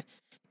forward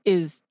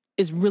is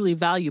really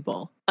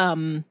valuable.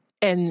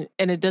 And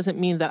it doesn't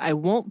mean that I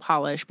won't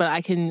polish, but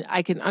I can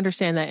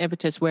understand that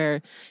impetus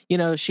where,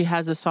 she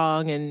has a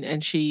song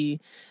and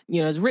she,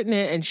 has written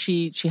it and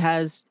she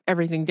has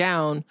everything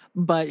down,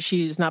 but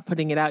she's not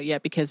putting it out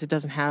yet because it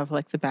doesn't have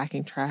like the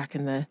backing track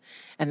and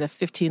the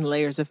 15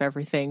 layers of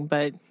everything.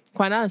 But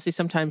quite honestly,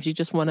 sometimes you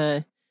just want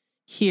to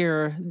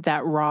hear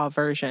that raw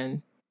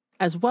version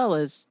as well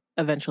as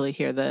eventually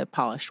hear the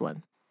polished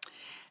one.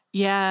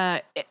 Yeah.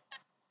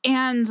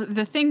 And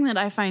the thing that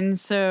I find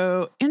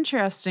so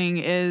interesting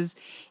is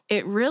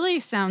it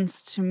really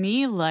sounds to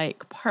me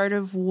like part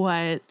of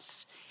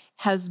what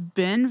has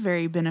been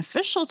very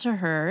beneficial to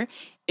her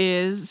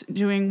is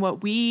doing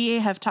what we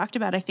have talked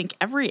about, I think,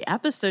 every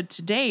episode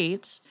to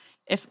date,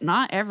 if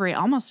not every,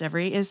 almost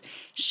every, is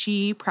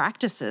she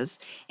practices.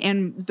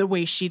 And the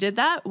way she did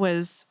that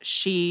was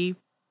she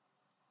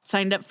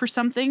signed up for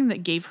something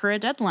that gave her a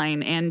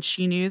deadline, and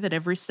she knew that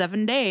every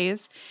 7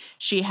 days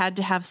she had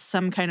to have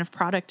some kind of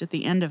product at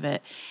the end of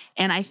it.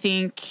 And I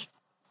think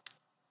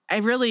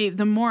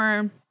the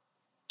more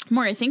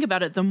I think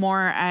about it, the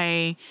more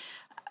I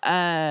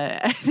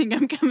think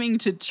I'm coming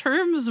to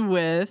terms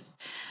with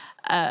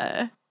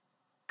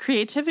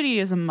creativity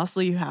is a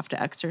muscle you have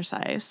to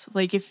exercise.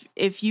 Like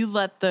if you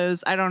let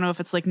those, I don't know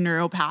if it's like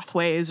neural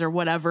pathways or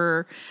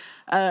whatever,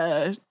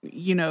 kind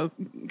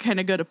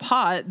of go to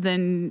pot,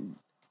 then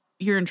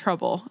you're in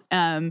trouble.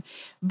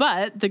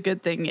 But the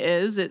good thing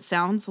is, it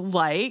sounds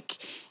like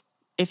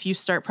if you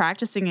start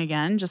practicing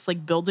again, just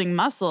like building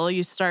muscle,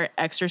 you start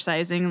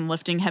exercising and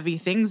lifting heavy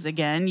things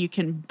again, you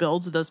can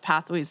build those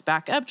pathways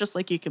back up just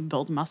like you can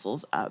build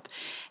muscles up.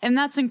 And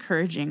that's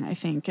encouraging, I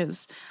think,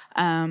 is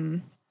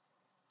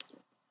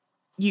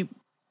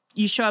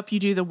you show up, you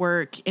do the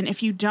work, and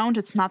if you don't,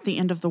 it's not the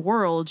end of the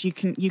world. You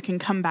can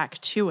come back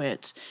to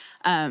it.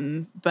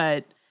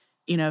 But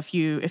if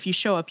you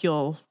show up,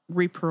 you'll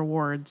reap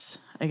rewards,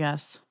 I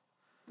guess.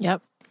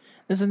 Yep.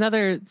 There's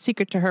another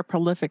secret to her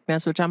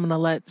prolificness, which I'm going to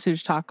let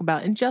Suj talk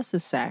about in just a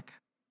sec.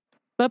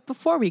 But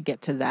before we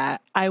get to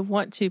that, I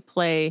want to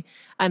play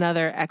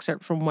another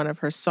excerpt from one of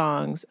her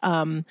songs.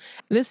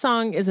 This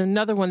song is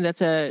another one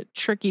that's a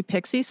tricky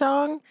Pixie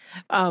song,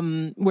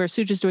 where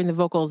Suj is doing the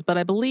vocals. But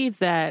I believe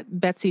that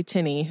Betsy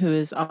Tinney, who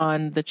is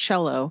on the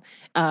cello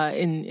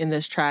in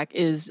this track,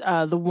 is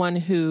the one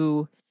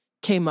who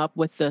came up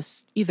with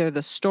either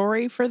the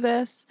story for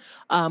this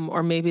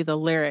or maybe the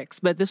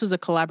lyrics. But this was a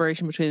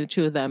collaboration between the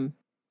two of them.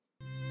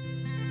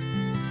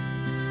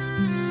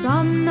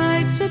 Some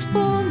nights at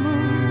full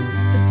moon,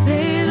 the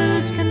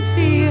sailors can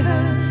see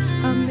her,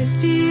 a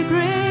misty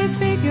gray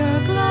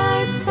figure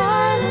glides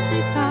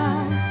silently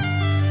past.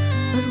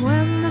 But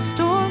when the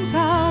storms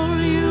howl,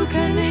 you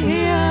can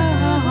hear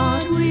her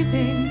heart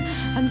weeping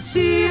and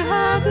see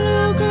her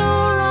blue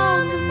glow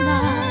round the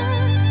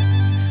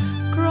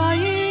mast,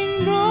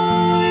 crying,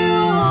 blow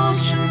your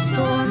ocean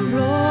storm,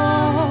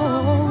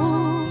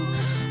 blow,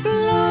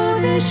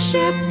 blow this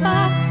ship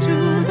back to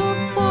the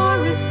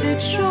forested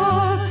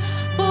shore.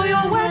 For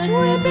your wet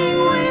whipping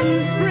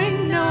winds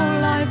bring no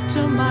life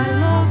to my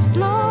lost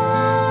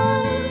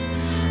love,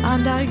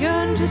 and I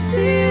yearn to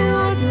see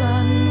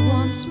woodland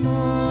once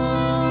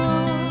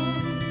more.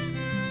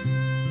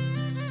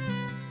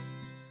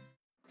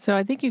 So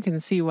I think you can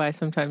see why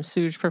sometimes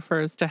Suj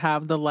prefers to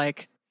have the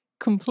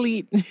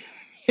complete,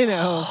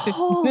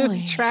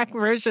 track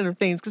version of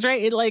things. Because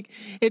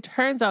it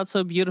turns out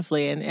so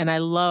beautifully, and I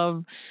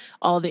love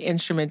all the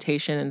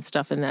instrumentation and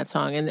stuff in that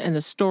song, and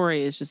the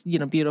story is just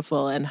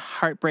beautiful and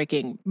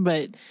heartbreaking.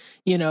 But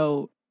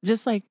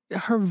just like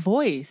her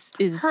voice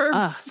is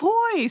her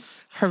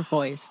voice.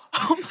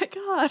 Oh my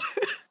God.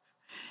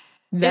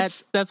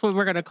 That's what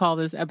we're gonna call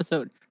this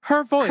episode.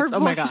 Her voice.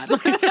 My God.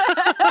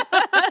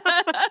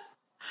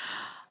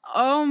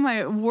 Oh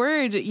my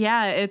word.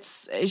 Yeah,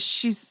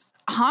 she's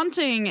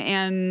haunting,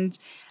 and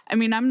I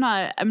mean, I'm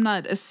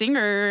not a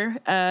singer.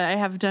 I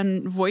have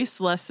done voice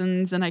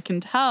lessons, and I can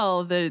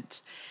tell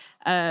that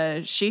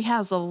she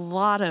has a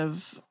lot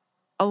of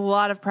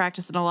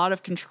practice and a lot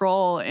of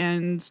control,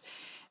 and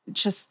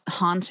just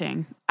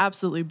haunting.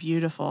 Absolutely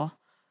beautiful.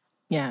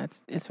 Yeah,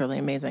 it's really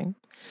amazing.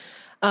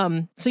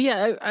 So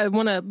yeah, I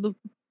want to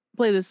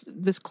play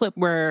this clip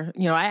where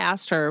I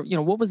asked her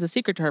what was the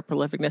secret to her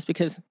prolificness,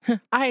 because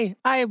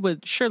I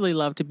would surely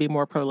love to be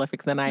more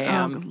prolific than I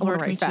am.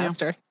 Lord, me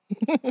faster.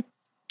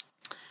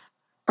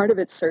 Part of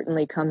it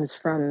certainly comes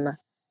from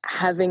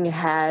having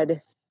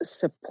had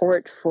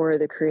support for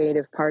the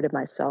creative part of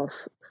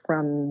myself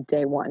from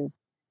day one.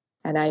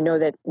 And I know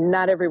that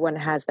not everyone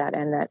has that,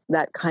 and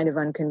that kind of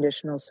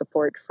unconditional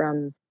support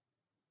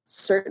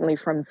certainly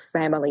from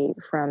family,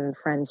 from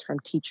friends, from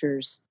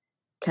teachers,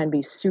 can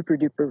be super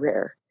duper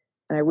rare.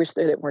 And I wish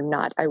that it were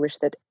not. I wish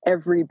that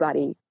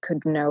everybody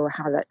could know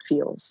how that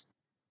feels.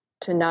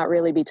 To not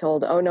really be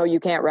told, oh no, you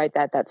can't write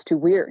that, that's too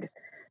weird.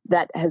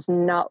 That has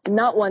not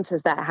once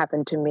has that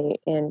happened to me.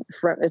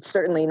 It's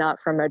certainly not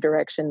from a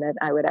direction that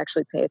I would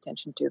actually pay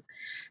attention to.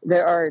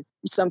 There are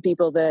some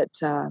people that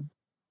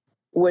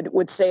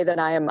would say that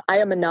I am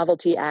a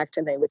novelty act,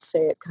 and they would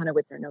say it kind of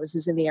with their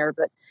noses in the air.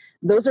 But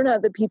those are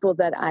not the people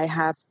that I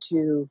have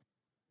to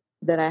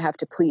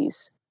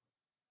please.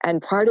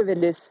 And part of it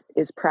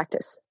is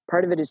practice.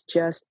 Part of it is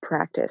just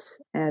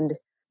practice, and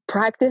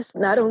practice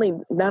not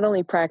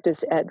only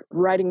practice at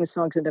writing the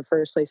songs in the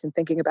first place and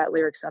thinking about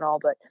lyrics at all,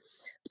 but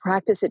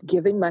practice at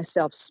giving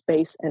myself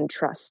space and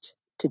trust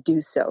to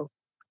do so.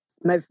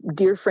 My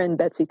dear friend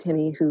Betsy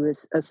Tinney, who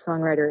is a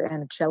songwriter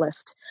and a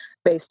cellist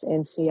based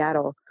in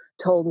Seattle,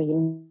 told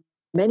me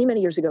many,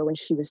 many years ago, when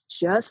she was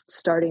just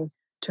starting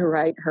to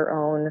write her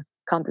own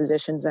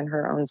compositions and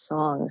her own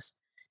songs,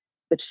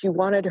 that she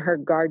wanted her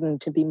garden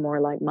to be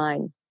more like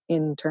mine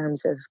in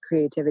terms of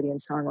creativity and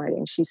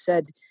songwriting. She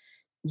said,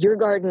 your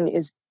garden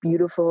is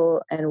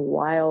beautiful and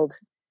wild,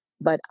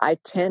 but I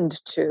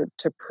tend to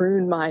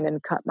prune mine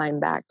and cut mine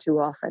back too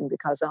often,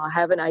 because I'll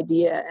have an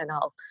idea and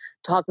I'll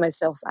talk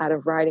myself out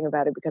of writing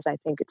about it because I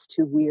think it's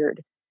too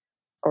weird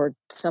or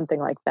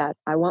something like that.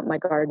 I want my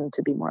garden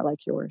to be more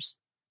like yours.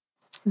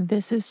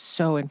 This is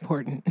so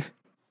important.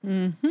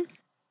 Mm-hmm.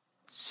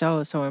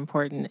 So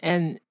important.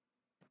 And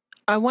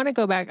I want to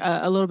go back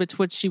a little bit to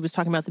what she was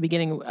talking about at the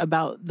beginning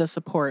about the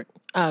support,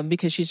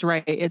 because she's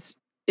right. It's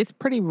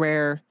pretty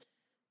rare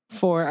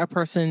for a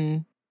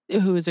person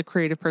who is a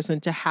creative person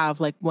to have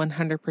like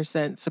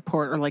 100%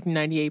 support or like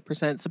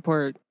 98%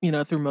 support,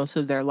 through most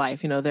of their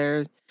life.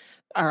 There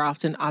are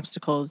often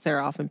obstacles. There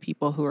are often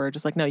people who are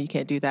just like, no, you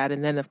can't do that.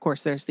 And then of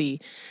course there's the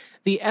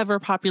ever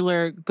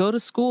popular go to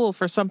school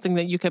for something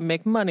that you can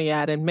make money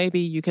at, and maybe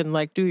you can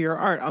like do your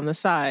art on the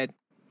side.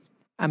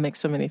 I make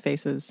so many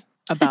faces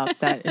about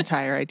that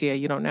entire idea.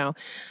 You don't know.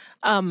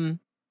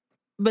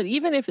 But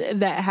even if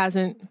that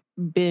hasn't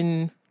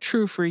been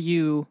true for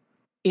you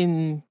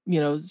in,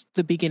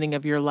 the beginning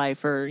of your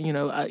life or,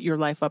 your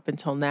life up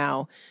until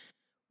now,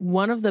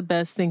 one of the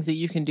best things that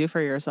you can do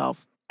for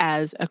yourself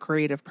as a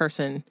creative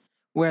person,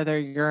 whether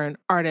you're an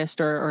artist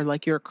or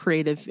like you're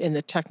creative in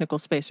the technical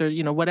space or,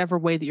 whatever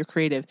way that you're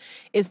creative,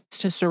 is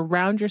to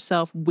surround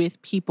yourself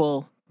with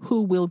people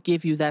who will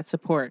give you that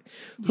support,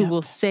 who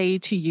will say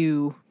to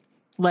you,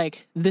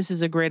 like, this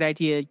is a great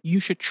idea. You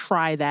should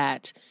try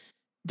that,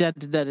 da,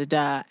 da, da, da,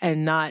 da,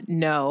 and not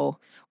no,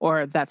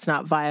 or that's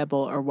not viable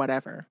or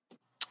whatever.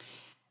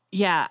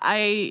 Yeah,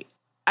 I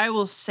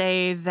will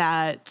say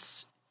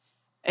that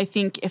I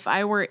think if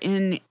I were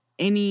in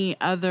any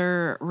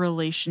other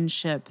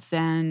relationship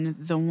than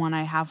the one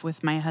I have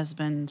with my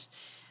husband,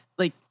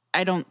 like,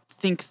 I don't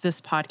think this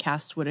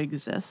podcast would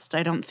exist.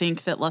 I don't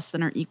think that Less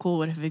Than or Equal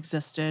would have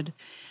existed.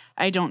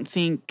 I don't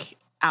think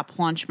App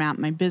Launch Map,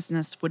 my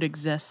business, would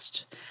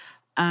exist.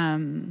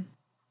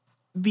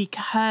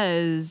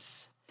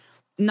 Because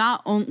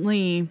not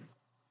only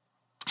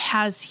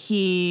has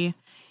he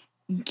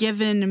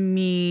given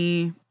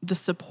me the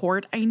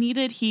support I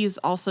needed, he's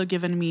also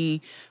given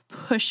me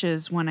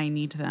pushes when I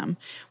need them.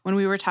 When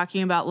we were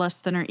talking about Less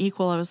Than or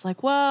Equal, I was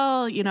like,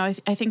 well, I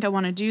think I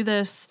want to do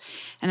this,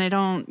 and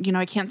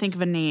I can't think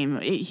of a name.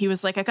 He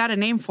was like, I got a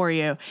name for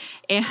you.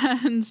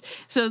 And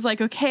so I was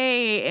like,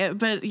 okay,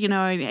 but,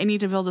 I need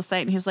to build a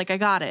site. And he's like, I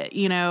got it.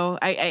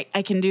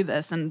 I can do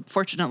this. And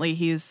fortunately,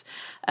 he's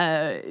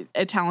a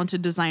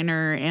talented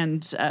designer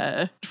and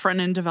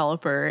front-end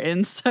developer.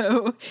 And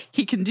so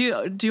he can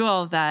do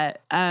all of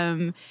that.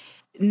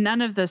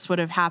 None of this would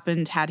have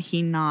happened had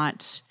he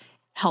not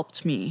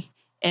helped me,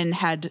 and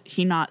had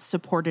he not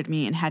supported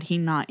me, and had he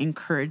not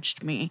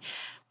encouraged me.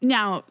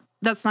 Now,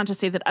 that's not to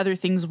say that other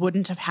things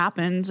wouldn't have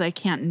happened. I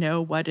can't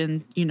know what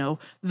in, the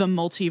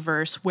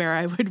multiverse where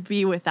I would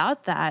be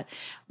without that.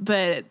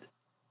 But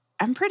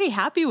I'm pretty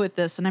happy with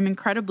this, and I'm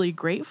incredibly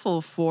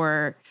grateful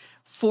for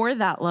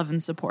that love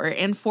and support,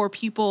 and for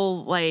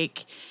people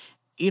like,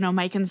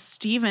 Mike and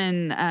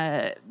Steven,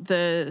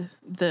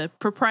 the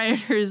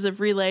proprietors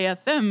of Relay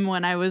FM,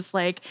 when I was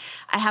like,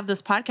 I have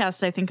this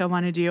podcast I think I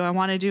want to do. I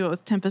want to do it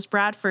with Tempest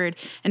Bradford,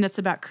 and it's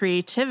about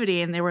creativity.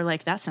 And they were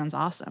like, that sounds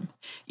awesome.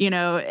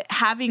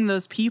 Having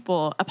those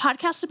people, a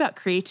podcast about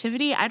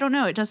creativity, I don't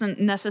know. It doesn't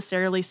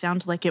necessarily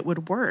sound like it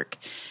would work.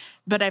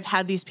 But I've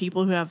had these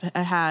people who have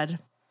had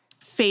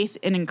faith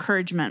and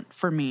encouragement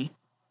for me.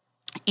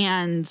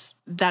 And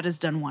that has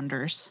done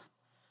wonders.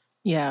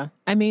 Yeah.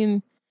 I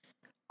mean,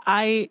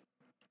 I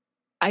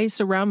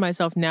surround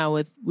myself now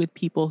with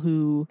people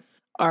who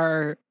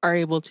are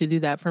able to do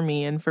that for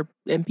me,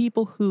 and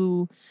people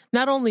who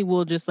not only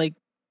will just like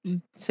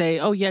say,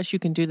 oh yes, you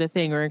can do the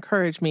thing, or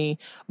encourage me,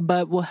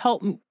 but will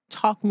help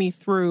talk me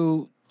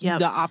through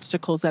the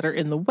obstacles that are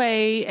in the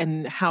way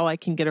and how I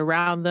can get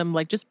around them.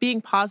 Like, just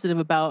being positive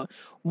about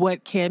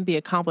what can be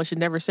accomplished, and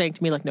never saying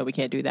to me like, no, we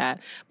can't do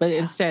that, but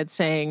instead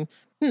saying,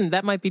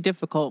 that might be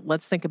difficult.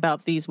 Let's think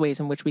about these ways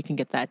in which we can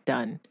get that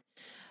done.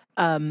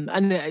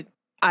 And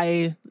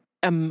I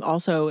am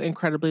also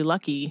incredibly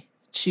lucky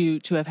to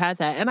have had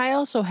that. And I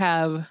also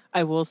have,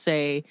 I will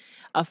say,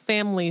 a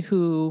family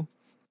who,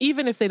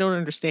 even if they don't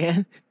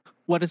understand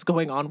what is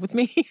going on with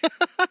me,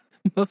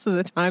 most of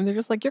the time they're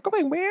just like, you're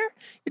going where?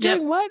 You're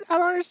doing what? I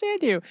don't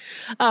understand you.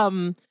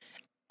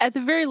 At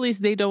the very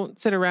least, they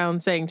don't sit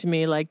around saying to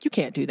me, like, you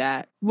can't do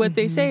that. What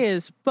they say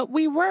is, but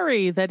we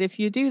worry that if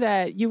you do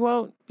that, you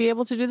won't be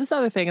able to do this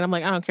other thing. And I'm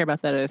like, I don't care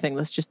about that other thing.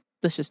 Let's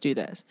just do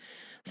this.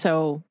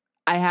 So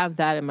I have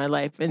that in my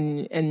life.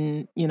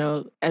 And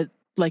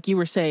like you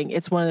were saying,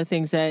 it's one of the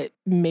things that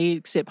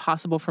makes it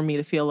possible for me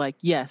to feel like,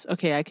 yes,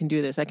 okay, I can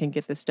do this. I can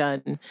get this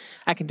done.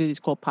 I can do these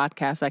cool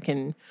podcasts. I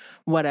can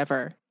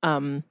whatever.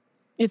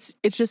 It's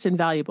just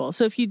invaluable.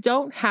 So if you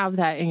don't have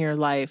that in your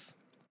life,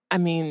 I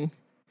mean,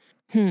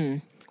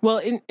 well,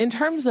 in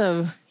terms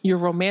of your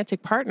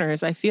romantic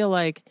partners, I feel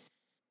like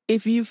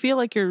if you feel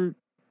like your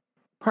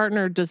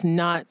partner does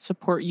not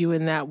support you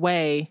in that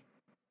way,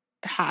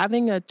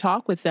 having a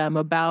talk with them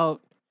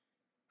about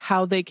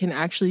how they can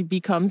actually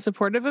become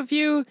supportive of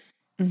you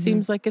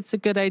seems like it's a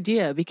good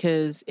idea,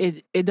 because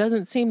it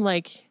doesn't seem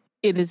like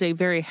it is a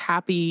very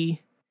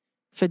happy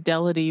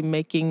fidelity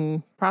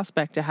making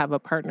prospect to have a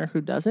partner who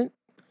doesn't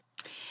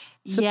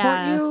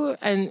support you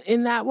and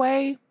in that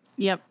way.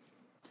 Yep.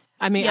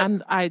 I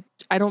mean, I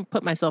don't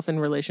put myself in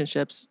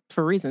relationships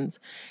for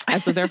reasons.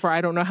 And so therefore I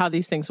don't know how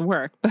these things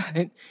work,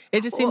 but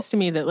it just seems to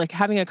me that like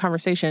having a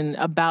conversation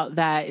about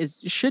that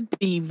should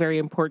be very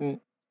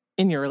important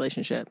in your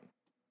relationship.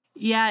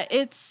 Yeah,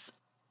 it's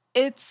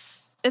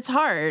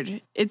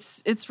hard.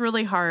 It's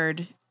really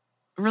hard.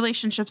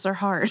 Relationships are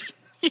hard.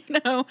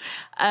 you know,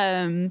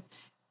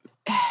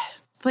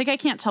 like I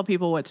can't tell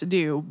people what to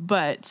do,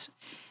 but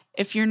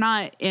if you're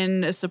not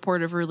in a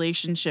supportive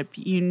relationship,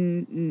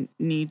 you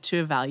need to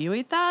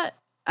evaluate that.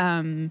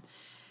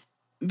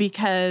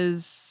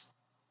 Because,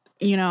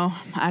 you know,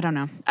 I don't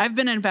know. I've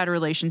been in bad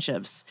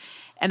relationships,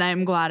 and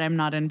I'm glad I'm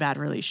not in bad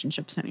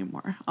relationships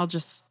anymore. I'll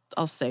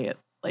say it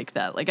like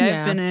that. Like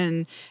I've been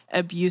in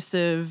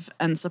abusive,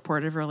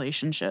 unsupportive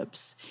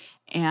relationships,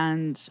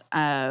 and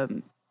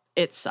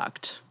it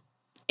sucked.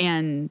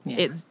 And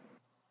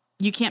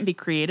you can't be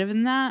creative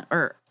in that,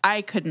 or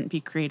I couldn't be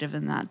creative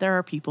in that. There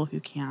are people who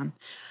can.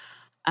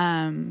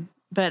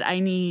 But I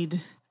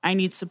need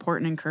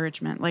support and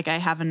encouragement. Like I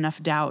have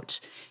enough doubt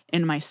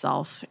in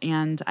myself,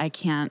 and I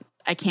can't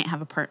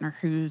have a partner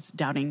who's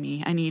doubting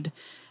me. I need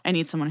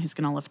someone who's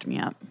going to lift me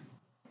up.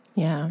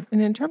 Yeah.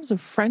 And in terms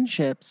of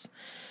friendships,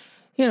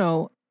 you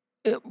know,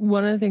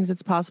 one of the things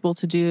that's possible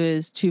to do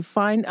is to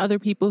find other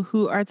people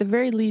who are at the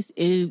very least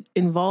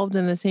involved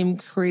in the same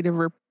creative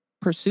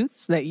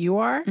pursuits that you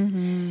are,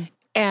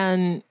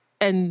 and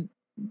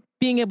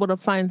being able to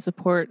find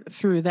support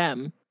through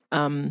them.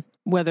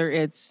 Whether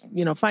it's,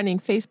 you know, finding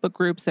Facebook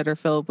groups that are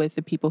filled with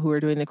the people who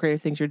are doing the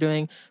creative things you're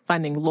doing,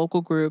 finding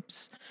local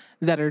groups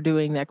that are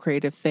doing that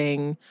creative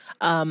thing,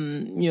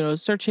 you know,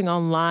 searching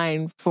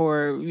online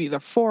for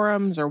either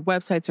forums or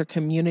websites or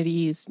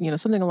communities, you know,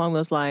 something along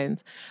those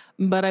lines.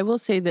 But I will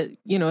say that,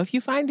 you know, if you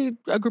find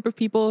a group of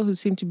people who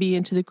seem to be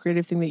into the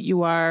creative thing that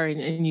you are,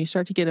 and you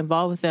start to get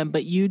involved with them,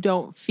 but you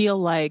don't feel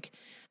like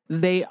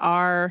they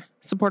are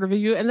supportive of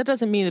you. And that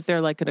doesn't mean that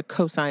they're like going to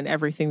co-sign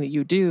everything that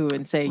you do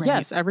and say,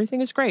 yes,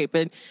 everything is great.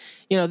 But,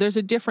 you know, there's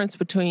a difference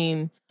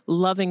between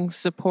loving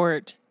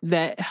support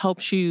that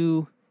helps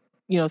you,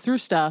 you know, through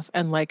stuff,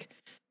 and like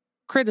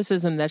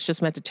criticism that's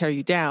just meant to tear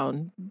you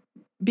down.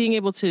 Being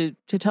able to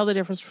tell the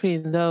difference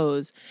between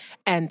those,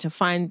 and to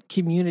find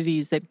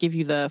communities that give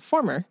you the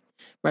former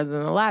rather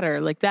than the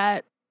latter, like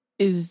that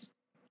is,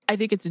 I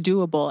think it's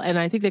doable. And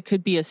I think that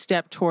could be a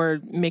step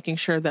toward making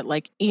sure that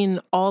like in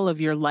all of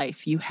your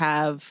life, you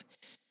have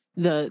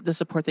the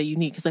support that you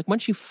need. Cause like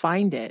once you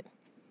find it,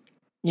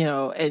 you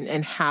know,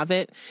 and have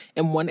it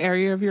in one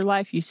area of your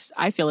life,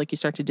 I feel like you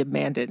start to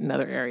demand it in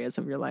other areas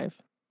of your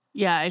life.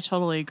 Yeah, I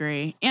totally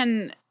agree.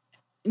 And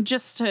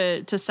just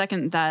to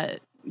second that,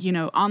 you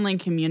know, online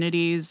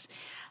communities,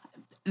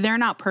 they're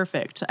not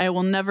perfect. I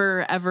will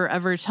never, ever,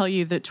 ever tell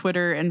you that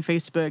Twitter and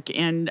Facebook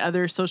and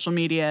other social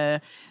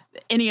media,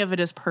 any of it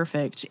is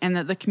perfect, and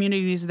that the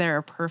communities there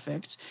are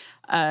perfect,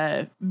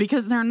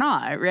 because they're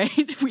not,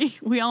 right?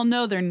 We all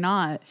know they're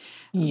not.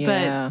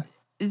 Yeah. But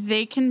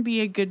they can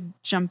be a good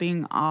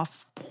jumping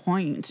off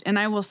point. And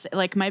I will say,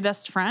 like, my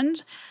best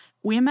friend,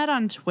 we met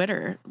on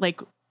Twitter.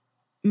 Like,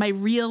 my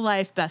real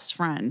life best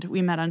friend,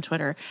 we met on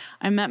Twitter.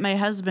 I met my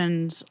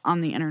husband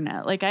on the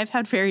internet. Like, I've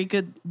had very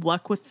good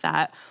luck with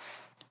that.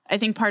 I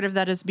think part of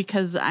that is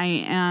because I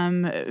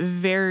am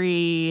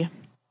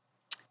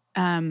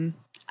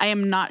I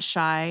am not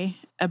shy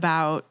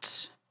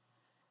about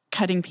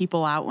cutting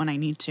people out when I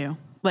need to.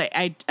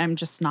 Like, I'm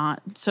just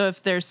not. So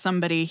if there's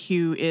somebody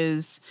who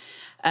is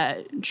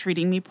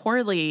treating me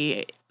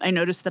poorly, I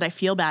notice that I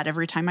feel bad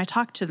every time I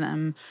talk to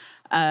them.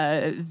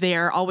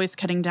 They're always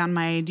cutting down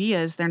my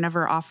ideas. They're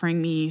never offering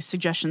me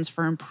suggestions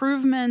for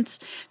improvement.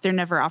 They're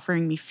never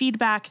offering me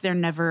feedback. They're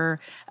never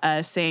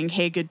saying,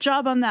 hey, good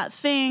job on that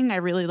thing. I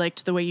really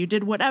liked the way you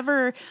did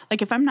whatever.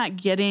 Like, if I'm not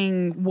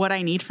getting what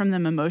I need from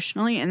them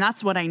emotionally, and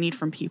that's what I need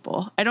from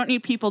people. I don't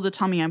need people to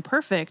tell me I'm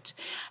perfect.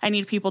 I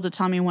need people to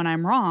tell me when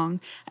I'm wrong.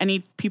 I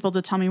need people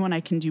to tell me when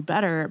I can do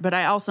better. But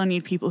I also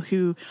need people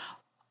who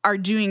are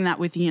doing that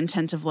with the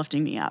intent of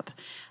lifting me up.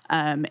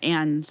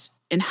 And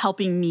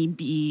helping me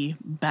be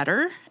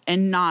better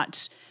and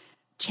not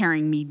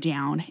tearing me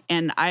down.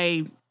 And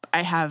I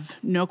have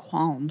no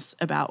qualms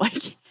about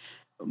like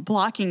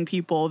blocking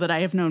people that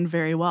I have known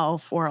very well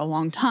for a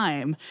long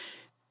time,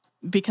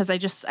 because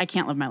I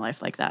can't live my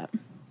life like that.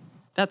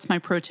 That's my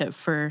pro tip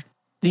for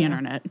the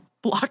internet.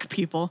 Block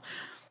people.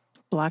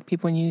 Block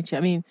people when you need to.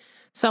 I mean,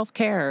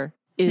 self-care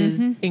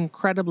is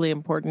incredibly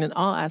important in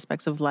all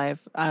aspects of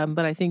life.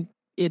 But I think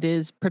it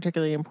is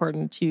particularly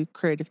important to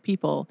creative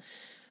people.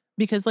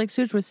 Because like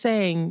Suj was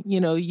saying,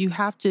 you know, you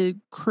have to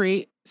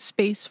create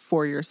space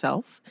for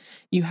yourself.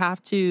 You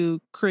have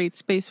to create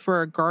space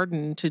for a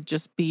garden to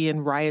just be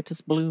in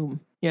riotous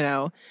bloom, you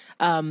know,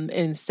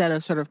 instead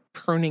of sort of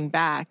pruning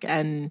back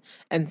and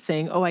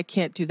saying, oh, I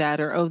can't do that,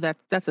 or, oh,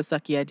 that's a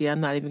sucky idea,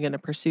 I'm not even going to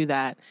pursue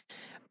that.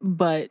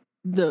 But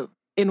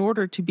in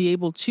order to be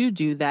able to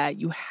do that,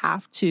 you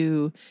have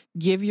to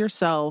give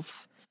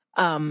yourself,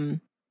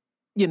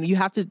 you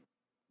have to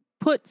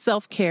put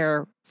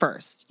self-care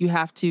first. You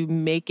have to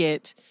make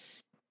it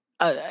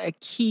a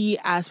key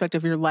aspect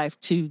of your life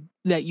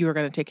that you are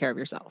going to take care of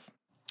yourself.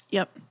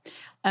 Yep.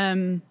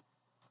 And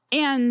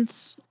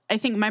I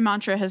think my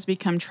mantra has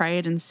become try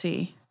it and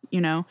see.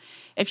 You know,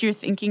 if you're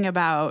thinking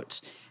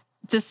about,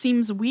 this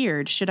seems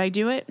weird, should I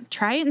do it?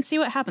 Try it and see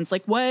what happens.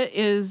 Like, what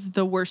is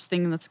the worst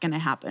thing that's going to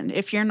happen?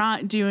 If you're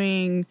not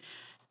doing,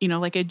 you know,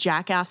 like a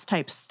jackass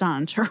type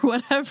stunt or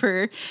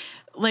whatever,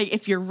 like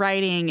if you're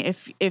writing,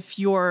 if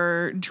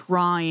you're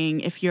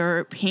drawing, if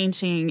you're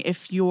painting,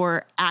 if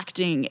you're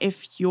acting,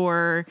 if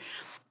you're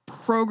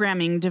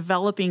programming,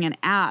 developing an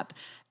app,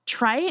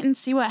 try it and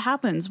see what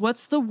happens.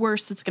 What's the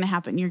worst that's going to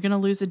happen? You're going to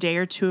lose a day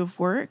or two of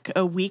work,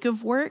 a week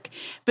of work,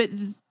 but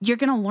you're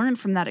going to learn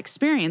from that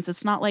experience.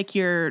 It's not like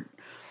you're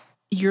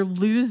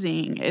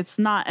losing. It's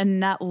not a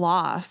net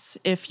loss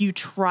if you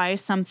try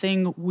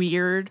something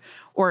weird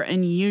or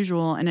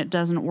unusual and it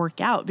doesn't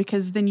work out,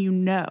 because then you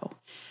know,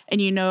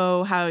 and you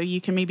know how you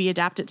can maybe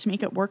adapt it to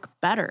make it work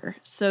better.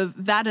 So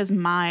that is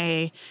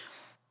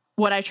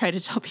what I try to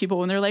tell people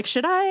when they're like,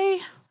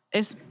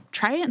 is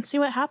try it and see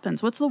what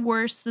happens. What's the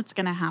worst that's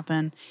going to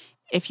happen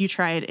if you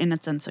try it and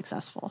it's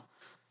unsuccessful?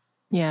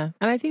 Yeah.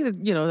 And I think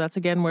that, that's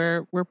again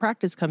where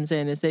practice comes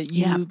in, is that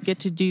you get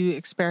to do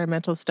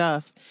experimental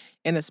stuff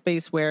in a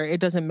space where it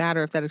doesn't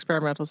matter if that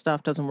experimental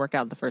stuff doesn't work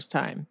out the first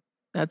time.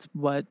 That's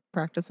what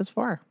practice is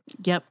for.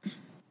 Yep.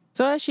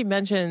 So as she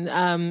mentioned,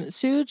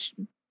 Suj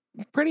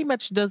pretty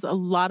much does a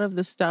lot of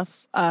the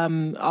stuff,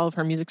 all of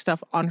her music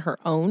stuff on her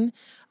own.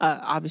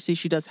 Obviously,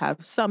 she does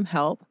have some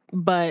help,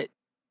 but,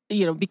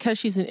 because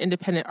she's an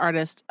independent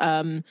artist,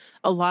 a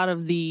lot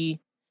of the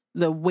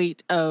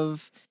weight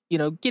of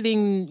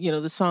getting,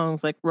 the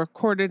songs like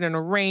recorded and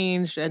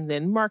arranged and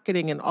then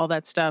marketing and all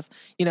that stuff,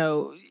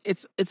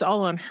 it's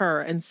all on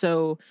her. And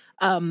so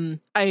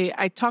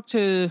I talked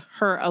to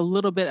her a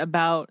little bit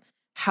about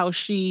how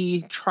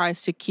she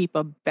tries to keep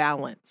a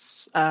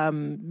balance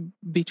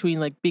between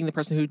like being the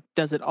person who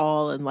does it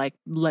all and like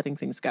letting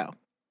things go.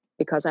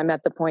 Because I'm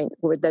at the point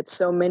where that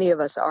so many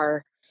of us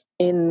are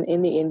in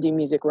the indie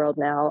music world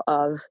now,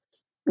 of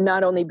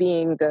not only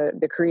being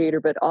the creator,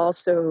 but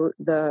also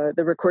the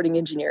recording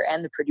engineer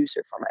and the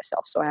producer for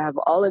myself. So I have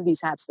all of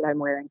these hats that I'm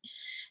wearing.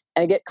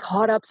 And I get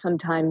caught up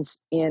sometimes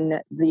in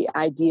the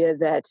idea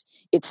that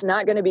it's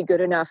not going to be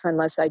good enough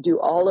unless I do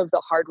all of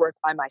the hard work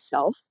by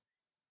myself.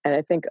 And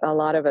I think a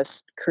lot of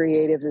us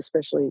creatives,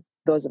 especially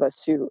those of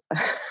us who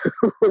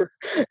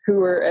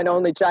are an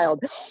only child,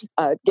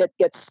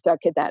 get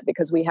stuck at that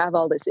because we have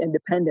all this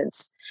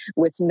independence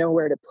with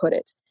nowhere to put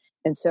it.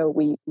 And so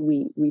we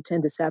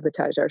tend to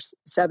sabotage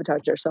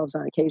ourselves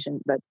on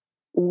occasion. But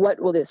what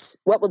will this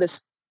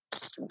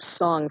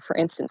song, for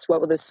instance,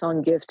 what will this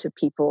song give to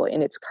people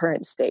in its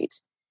current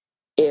state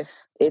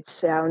if it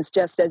sounds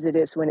just as it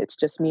is when it's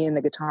just me and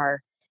the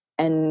guitar,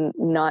 and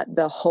not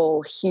the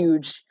whole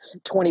huge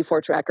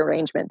 24-track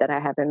arrangement that I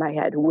have in my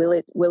head? Will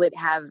it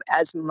have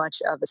as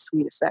much of a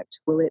sweet effect?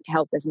 Will it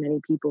help as many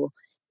people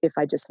if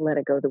I just let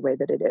it go the way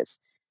that it is?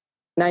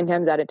 9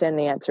 times out of 10,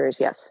 the answer is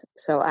yes.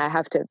 So I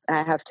have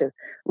to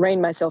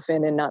rein myself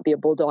in and not be a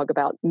bulldog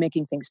about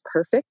making things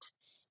perfect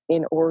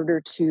in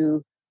order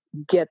to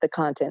get the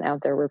content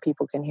out there where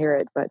people can hear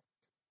it. But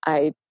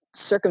I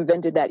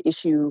circumvented that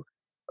issue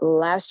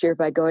last year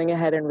by going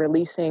ahead and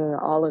releasing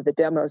all of the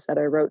demos that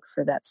I wrote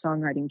for that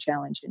songwriting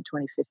challenge in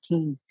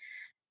 2015.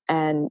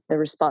 And the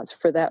response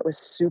for that was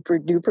super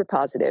duper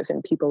positive,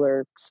 and people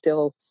are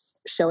still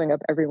showing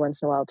up every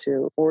once in a while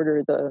to order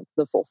the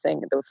full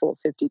thing, the full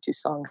 52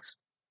 songs,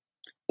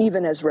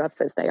 even as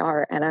rough as they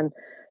are. And I'm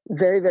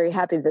very, very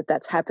happy that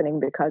that's happening,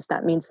 because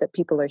that means that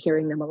people are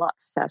hearing them a lot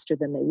faster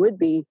than they would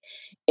be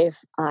if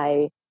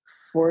I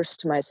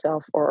forced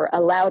myself, or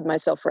allowed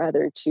myself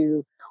rather,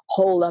 to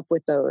hole up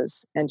with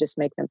those and just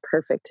make them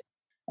perfect.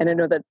 And I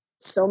know that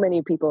so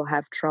many people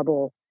have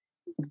trouble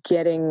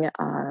getting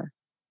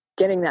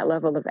that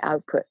level of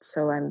output.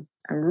 So I'm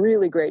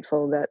really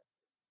grateful that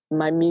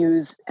my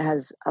muse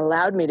has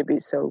allowed me to be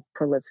so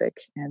prolific,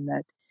 and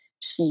that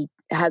she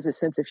has a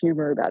sense of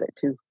humor about it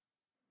too.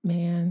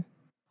 Man,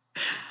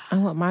 I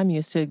want my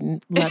muse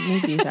to let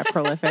me be that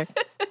prolific.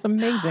 It's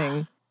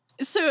amazing.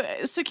 So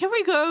can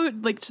we go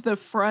like to the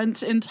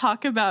front and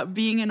talk about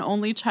being an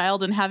only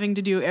child and having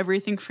to do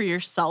everything for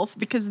yourself?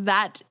 Because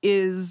that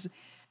is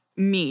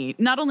me.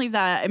 Not only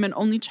that, I'm an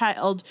only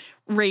child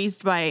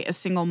raised by a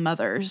single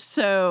mother.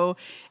 So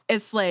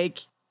it's like,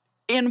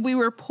 and we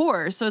were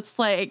poor. So it's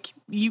like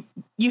you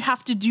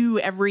have to do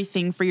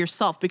everything for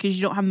yourself because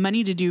you don't have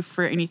money to do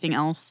for anything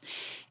else.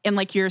 And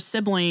like your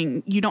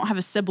sibling, you don't have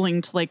a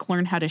sibling to like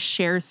learn how to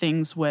share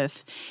things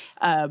with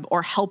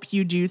or help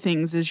you do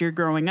things as you're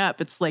growing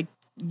up. It's like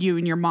you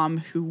and your mom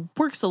who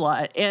works a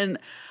lot. And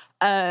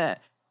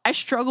I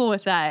struggle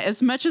with that.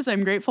 As much as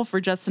I'm grateful for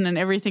Justin and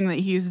everything that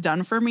he's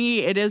done for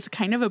me, it is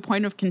kind of a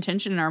point of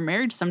contention in our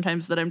marriage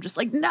sometimes that I'm just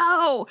like,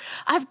 no,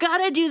 I've got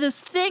to do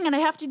this thing and I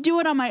have to do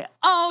it on my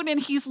own. And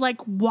he's like,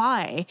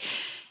 why?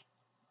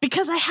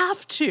 Because I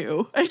have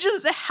to. I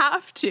just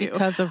have to.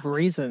 Because of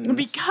reasons.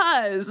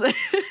 Because.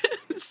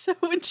 So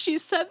when she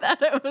said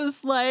that, I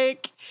was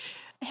like,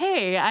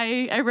 hey,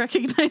 I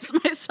recognize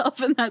myself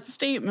in that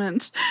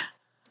statement.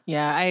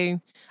 Yeah,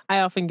 I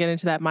often get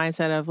into that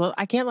mindset of, well,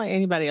 I can't let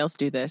anybody else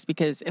do this,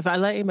 because if I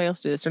let anybody else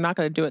do this, they're not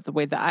going to do it the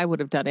way that I would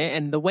have done it.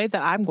 And the way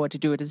that I'm going to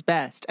do it is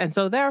best. And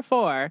so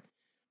therefore,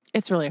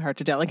 it's really hard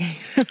to delegate.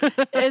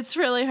 It's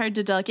really hard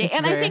to delegate. It's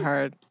and very I think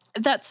hard.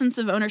 That sense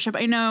of ownership.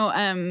 I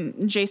know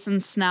Jason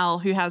Snell,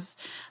 who has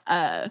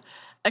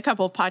a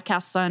couple of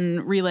podcasts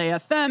on Relay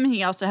FM.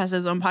 He also has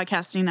his own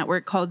podcasting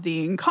network called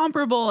The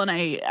Incomparable, and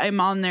I'm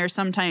on there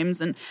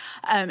sometimes. And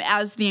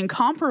as The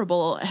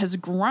Incomparable has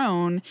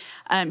grown,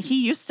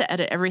 he used to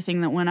edit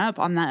everything that went up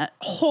on that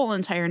whole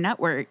entire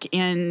network.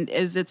 And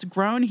as it's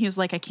grown, he's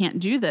like, I can't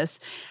do this.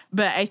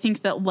 But I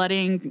think that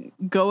letting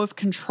go of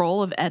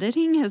control of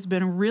editing has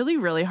been really,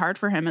 really hard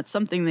for him. It's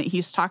something that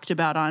he's talked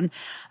about on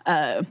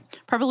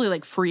probably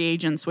like Free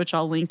Agents, which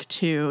I'll link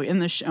to in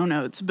the show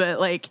notes.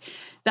 But like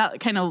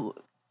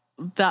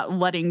that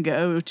letting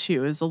go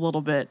too is a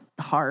little bit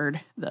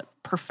hard. That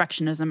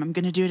perfectionism. I'm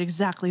going to do it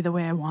exactly the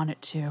way I want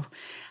it to.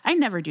 I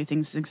never do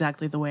things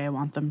exactly the way I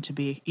want them to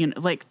be.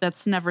 Like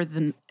that's never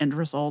the end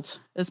result,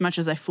 as much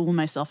as I fool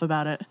myself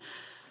about it.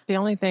 The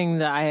only thing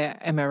that I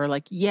am ever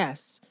like,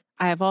 yes,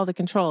 I have all the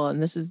control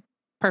and this is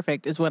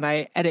perfect, is when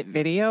I edit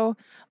video.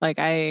 Like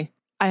I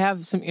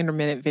have some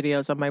intermittent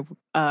videos on my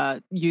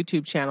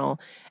YouTube channel,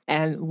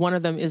 and one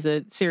of them is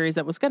a series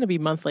that was going to be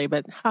monthly,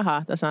 but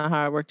that's not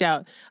how it worked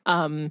out,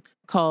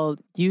 called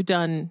You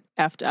Done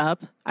Effed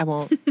Up. I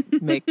won't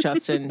make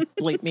Justin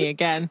bleep me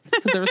again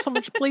because there was so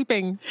much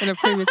bleeping in a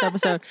previous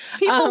episode.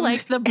 People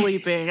like the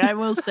bleeping, I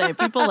will say.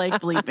 People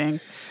like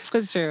bleeping.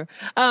 That's true.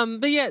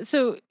 But yeah,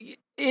 so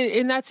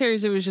in that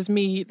series, it was just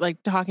me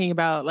like talking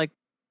about like,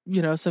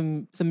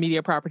 some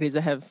media properties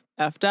that have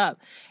effed up.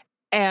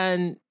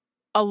 And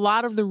a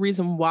lot of the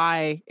reason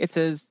why it's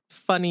as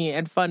funny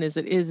and fun as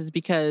it is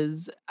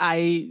because I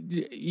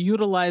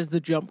utilize the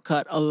jump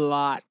cut a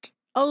lot.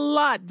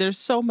 There's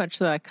so much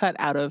that I cut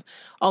out of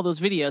all those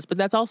videos, but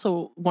that's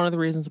also one of the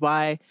reasons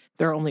why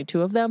there are only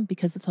 2 of them,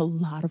 because it's a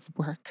lot of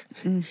work.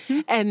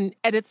 Mm-hmm. And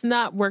it's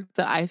not work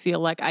that I feel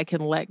like I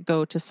can let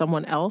go to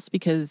someone else,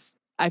 because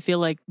I feel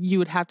like you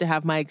would have to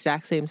have my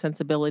exact same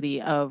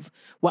sensibility of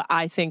what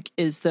I think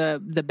is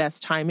the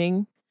best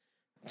timing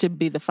to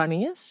be the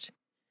funniest.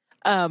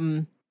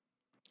 But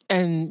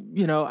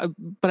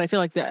I feel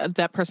like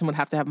that person would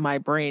have to have my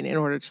brain in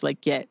order to like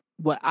get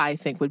what I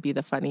think would be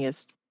the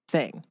funniest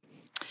thing.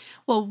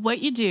 Well, what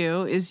you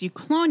do is you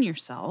clone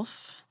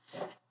yourself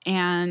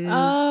and...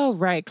 Oh,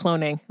 right.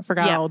 Cloning. I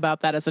forgot all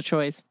about that as a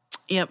choice.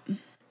 Yep.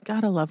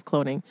 Gotta love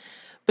cloning.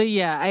 But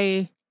yeah,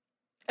 I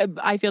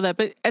feel that.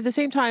 But at the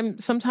same time,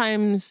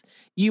 sometimes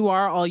you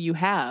are all you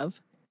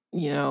have,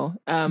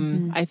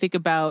 I think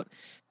about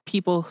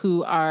people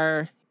who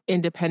are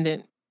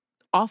independent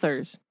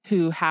authors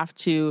who have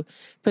to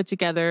put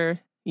together,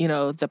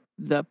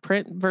 the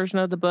print version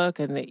of the book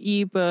and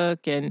the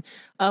ebook and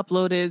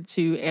upload it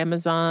to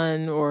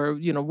Amazon or,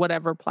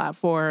 whatever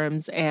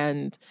platforms,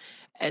 and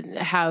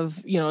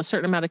have, a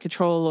certain amount of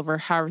control over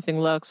how everything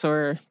looks,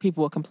 or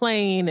people will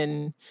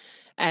complain.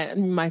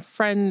 And my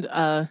friend,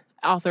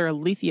 author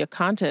Alethea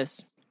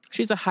Contis,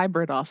 she's a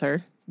hybrid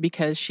author,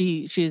 because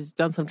she's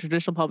done some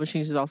traditional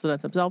publishing. She's also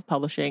done some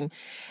self-publishing,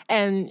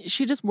 and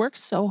she just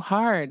works so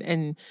hard.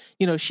 And,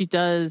 she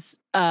does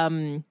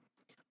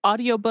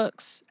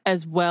audiobooks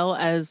as well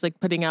as like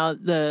putting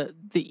out the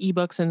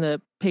ebooks and the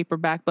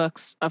paperback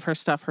books of her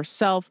stuff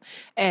herself.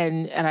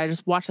 And I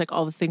just watch like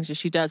all the things that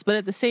she does. But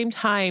at the same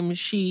time,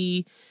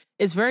 she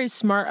is very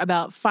smart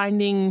about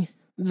finding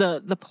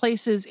the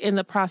places in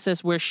the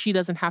process where she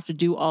doesn't have to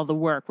do all the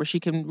work, where she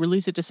can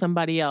release it to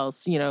somebody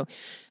else.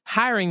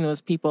 Hiring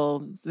those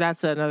people,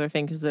 that's another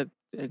thing, because it,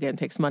 again,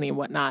 takes money and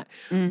whatnot.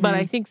 Mm-hmm. But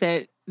I think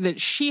that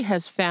she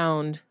has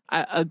found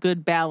a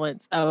good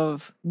balance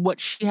of what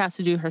she has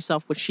to do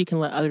herself, what she can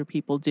let other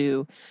people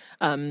do.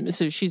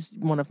 So she's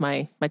one of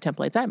my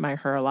templates. I admire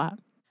her a lot.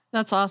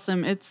 That's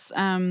awesome. It's,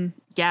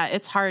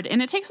 it's hard.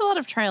 And it takes a lot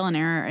of trial and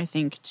error, I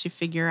think, to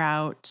figure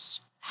out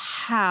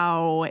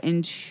how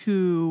and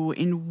who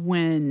and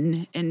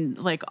when, and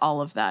like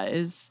all of that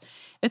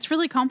it's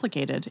really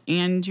complicated,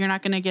 and you're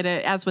not going to get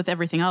it, as with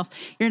everything else,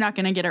 you're not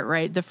going to get it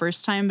right the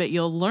first time, but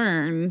you'll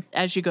learn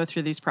as you go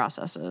through these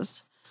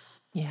processes.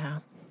 Yeah.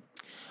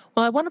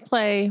 Well, I want to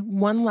play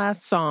one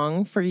last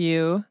song for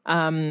you,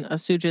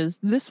 Suja's.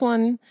 This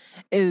one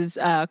is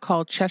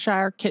called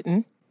Cheshire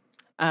Kitten.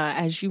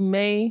 As you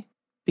may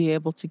be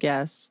able to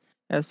guess,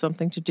 it has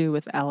something to do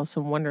with Alice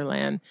in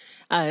Wonderland.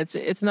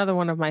 It's another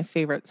one of my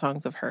favorite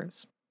songs of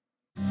hers.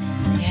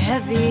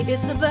 Heavy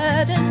is the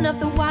burden of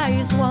the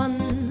wise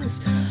ones,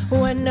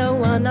 when no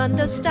one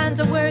understands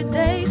a word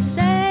they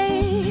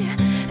say.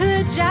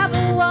 The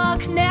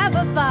Jabberwock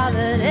never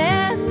bothered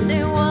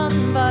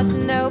anyone, but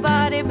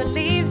nobody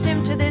believes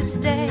him to this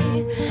day.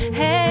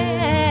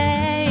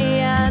 Hey,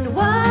 and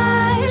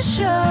why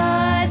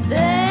should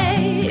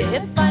they?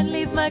 If I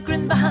leave my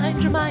grin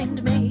behind,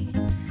 remind me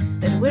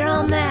that we're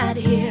all mad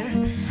here,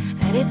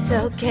 and it's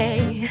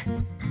okay.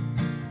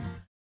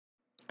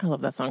 I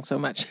love that song so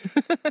much.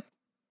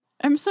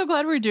 I'm so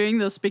glad we're doing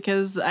this,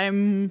 because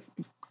I'm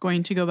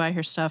going to go buy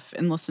her stuff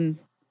and listen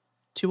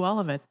to all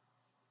of it.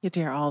 You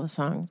hear all the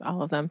songs,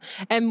 all of them.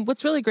 And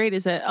what's really great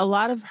is that a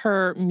lot of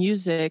her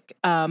music,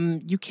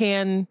 you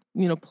can,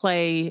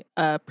 play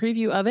a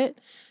preview of it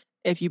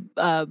if you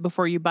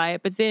before you buy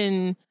it. But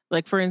then,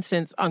 like for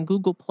instance, on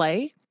Google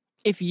Play,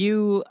 if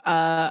you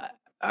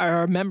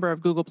are a member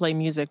of Google Play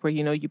Music, where,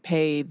 you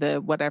pay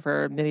the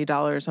whatever many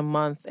dollars a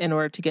month in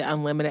order to get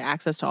unlimited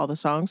access to all the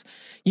songs,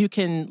 you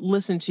can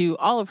listen to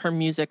all of her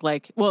music,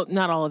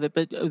 not all of it,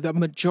 but the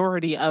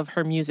majority of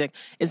her music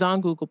is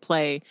on Google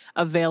Play,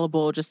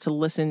 available just to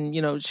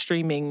listen,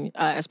 streaming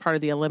as part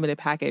of the unlimited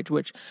package,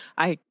 which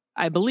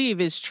I believe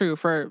is true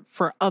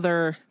for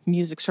other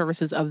music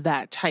services of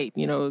that type,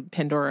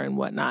 Pandora and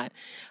whatnot.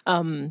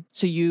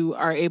 So you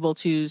are able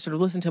to sort of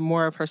listen to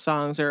more of her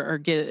songs or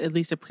get at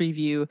least a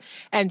preview.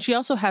 And she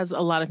also has a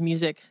lot of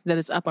music that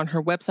is up on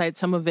her website.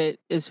 Some of it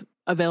is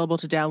available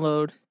to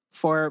download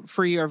for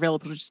free or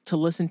available just to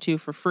listen to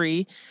for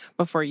free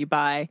before you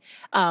buy.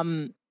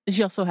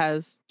 She also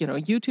has, a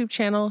YouTube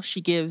channel.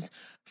 She gives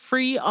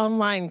free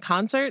online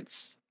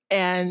concerts.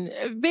 And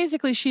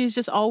basically, she's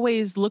just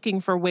always looking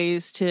for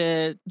ways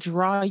to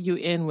draw you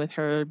in with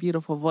her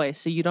beautiful voice.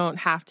 So you don't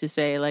have to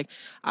say,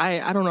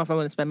 I don't know if I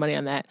want to spend money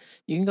on that.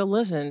 You can go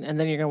listen, and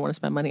then you're going to want to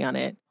spend money on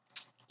it.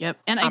 Yep.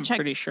 And I'm checked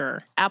pretty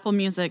sure. Apple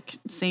Music,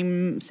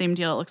 same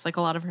deal. It looks like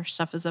a lot of her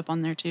stuff is up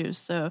on there, too.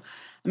 So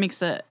it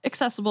makes it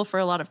accessible for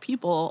a lot of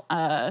people.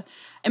 I'm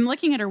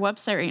looking at her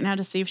website right now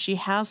to see if she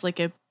has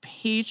a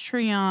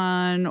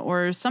Patreon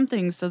or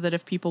something, so that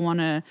if people want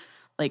to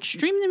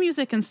stream the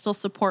music and still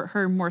support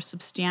her more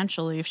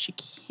substantially, if she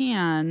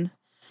can.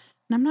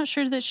 And I'm not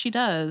sure that she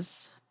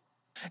does.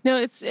 No,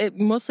 it's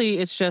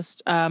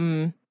just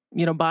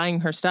buying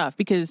her stuff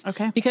because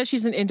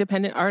she's an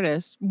independent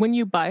artist. When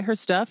you buy her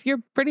stuff,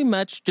 you're pretty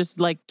much just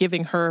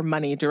giving her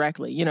money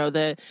directly.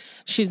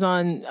 She's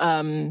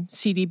on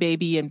CD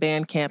Baby and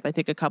Bandcamp, I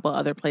think a couple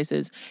other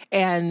places.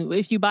 And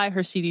if you buy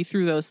her CD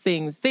through those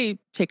things, they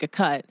take a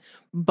cut,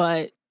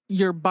 but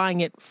you're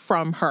buying it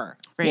from her.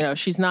 Right.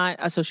 She's not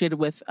associated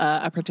with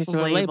a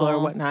particular label or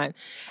whatnot.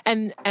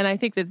 And I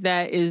think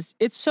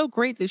it's so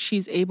great that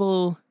she's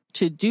able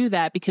to do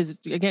that, because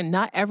again,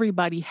 not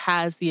everybody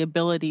has the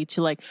ability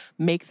to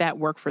make that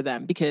work for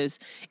them, because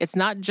it's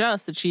not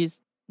just that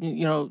she's,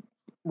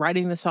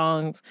 writing the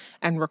songs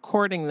and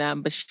recording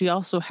them, but she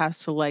also has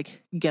to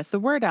get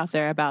the word out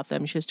there about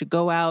them. She has to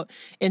go out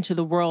into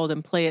the world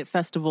and play at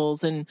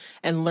festivals and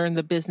learn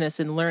the business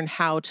and learn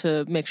how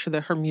to make sure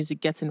that her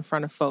music gets in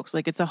front of folks.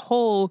 It's a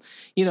whole,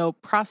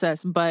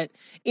 process, but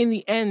in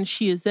the end,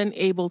 she is then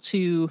able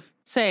to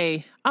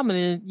say, I'm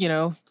going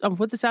to, I'll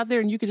put this out there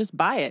and you can just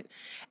buy it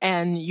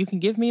and you can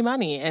give me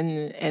money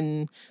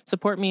and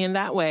support me in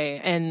that way.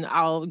 And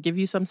I'll give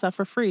you some stuff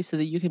for free so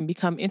that you can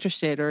become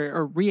interested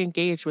or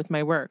re-engage with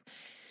my work.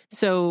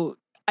 So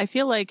I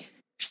feel like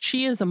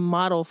she is a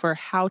model for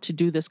how to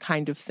do this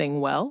kind of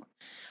thing well.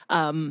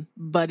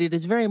 But it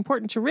is very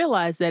important to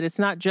realize that it's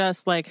not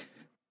just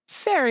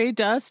fairy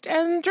dust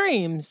and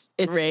dreams.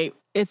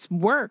 It's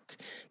work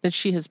that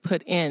she has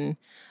put in.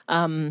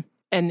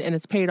 And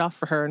it's paid off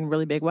for her in a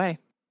really big way.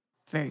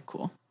 Very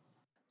cool.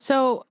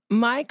 So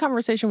my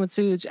conversation with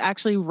Suj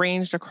actually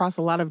ranged across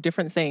a lot of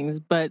different things,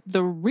 but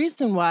the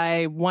reason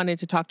why I wanted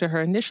to talk to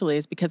her initially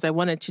is because I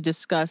wanted to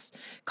discuss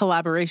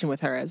collaboration with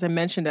her. As I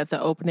mentioned at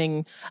the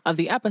opening of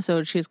the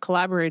episode, she has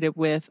collaborated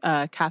with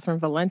Catherynne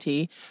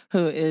Valente,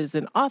 who is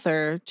an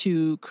author,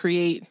 to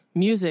create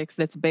music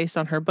that's based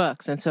on her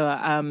books. And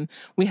so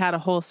we had a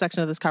whole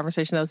section of this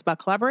conversation that was about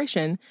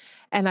collaboration.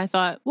 And I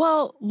thought,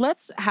 well,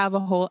 let's have a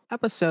whole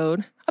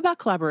episode about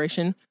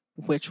collaboration,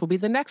 which will be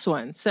the next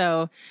one.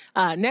 So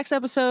next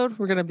episode,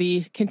 we're going to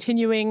be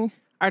continuing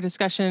our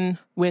discussion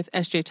with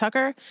S.J.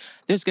 Tucker.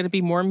 There's going to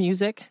be more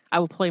music. I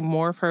will play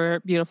more of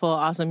her beautiful,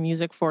 awesome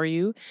music for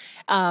you,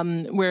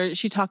 where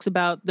she talks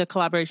about the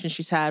collaboration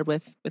she's had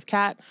with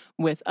Kat,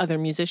 with other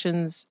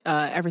musicians,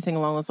 everything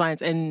along those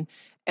lines, and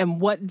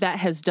what that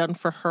has done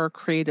for her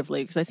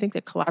creatively. Because I think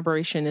that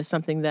collaboration is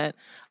something that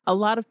a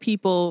lot of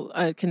people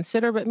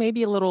consider, but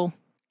maybe a little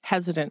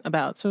hesitant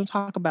about. So we'll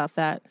talk about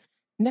that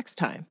next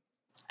time.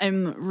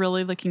 I'm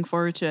really looking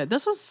forward to it.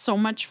 This was so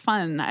much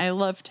fun. I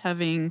loved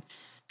having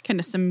kind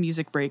of some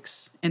music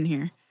breaks in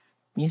here.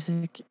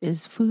 Music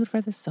is food for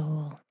the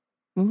soul.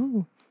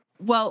 Ooh.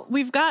 Well,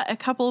 we've got a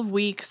couple of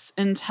weeks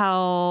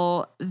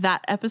until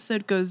that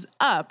episode goes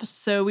up,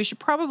 so we should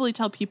probably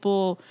tell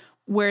people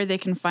where they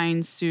can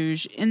find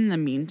Suj in the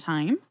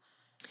meantime.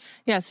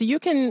 Yeah, so you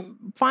can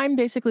find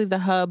basically the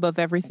hub of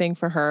everything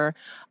for her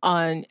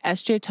on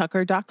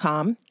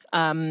sjtucker.com.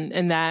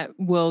 And that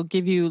will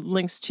give you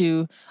links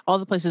to all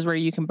the places where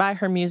you can buy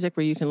her music,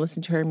 where you can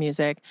listen to her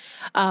music.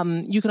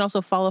 You can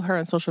also follow her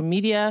on social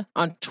media.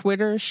 On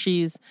Twitter,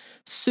 she's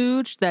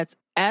Suj, that's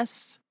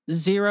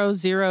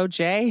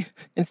S00J.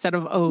 Instead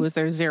of O's,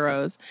 there's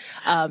zeros.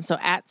 So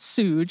at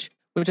Suj,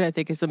 which I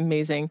think is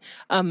amazing.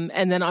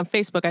 And then on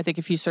Facebook, I think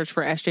if you search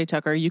for S.J.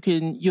 Tucker,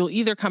 you'll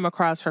either come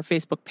across her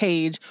Facebook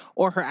page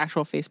or her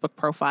actual Facebook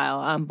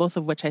profile, both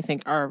of which I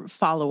think are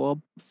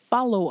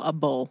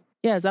followable.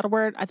 Yeah, is that a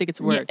word? I think it's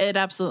a word. Yeah, it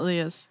absolutely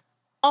is.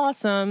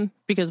 awesome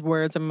because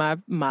words are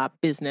my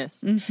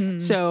business.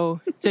 So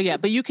yeah,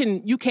 but you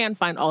can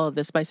find all of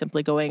this by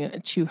simply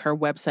going to her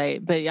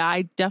website. But yeah,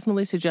 I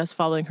definitely suggest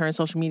following her on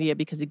social media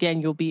because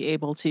again, you'll be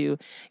able to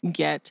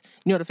get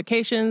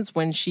notifications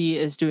when she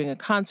is doing a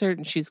concert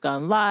and she's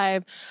gone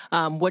live,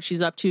 what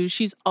she's up to.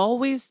 She's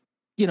always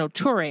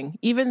touring,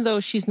 even though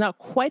she's not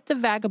quite the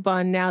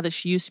vagabond now that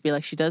she used to be.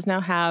 Like she does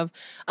now have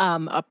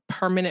a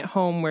permanent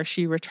home where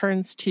she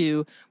returns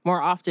to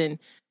more often.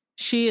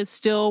 She is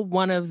still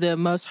one of the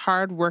most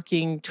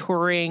hardworking,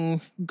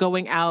 touring,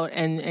 going out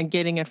and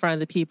getting in front of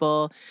the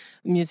people,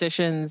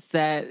 musicians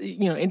that,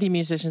 indie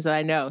musicians that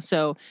I know.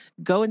 So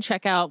go and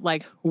check out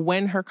like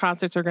when her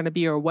concerts are going to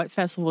be or what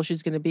festival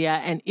she's going to be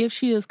at. And if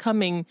she is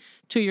coming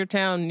to your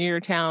town, near your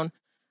town,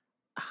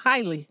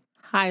 highly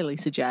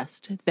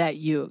suggest that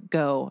you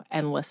go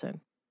and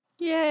listen.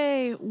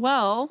 Yay.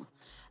 Well,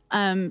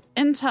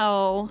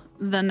 until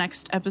the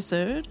next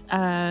episode,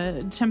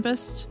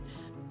 Tempest,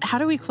 how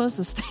do we close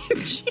this thing?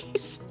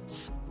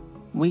 Jesus.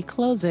 We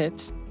close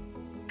it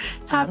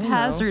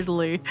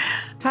haphazardly.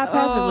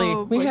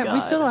 Oh, we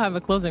still don't have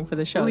a closing for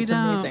the show. It's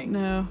amazing.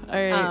 No. All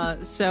right.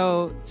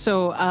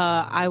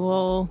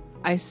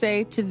 I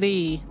say to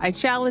thee, I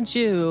challenge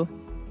you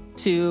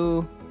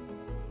to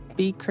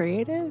be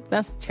creative.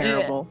 That's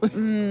terrible.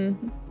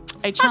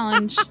 I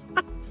challenge.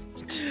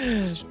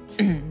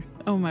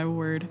 Oh my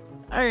word.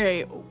 All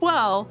right.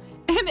 Well,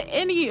 in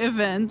any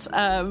event,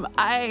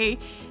 I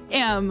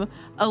am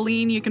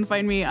Aleen. You can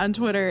find me on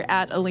Twitter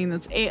at Aleen.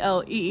 That's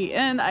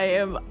ALEEN. I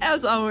am,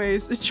 as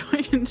always,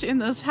 joined in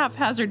this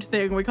haphazard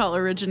thing we call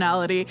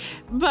originality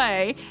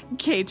by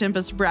K.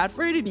 Tempest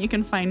Bradford, and you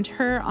can find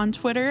her on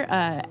Twitter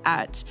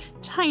at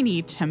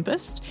Tiny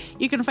Tempest.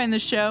 You can find the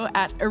show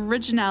at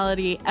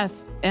Originality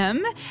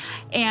FM.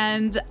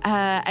 And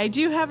I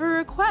do have a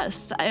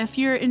request. If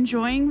you're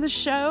enjoying the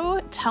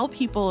show, tell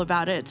people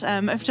about it.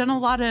 I've done a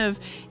lot of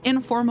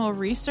informal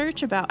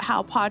research about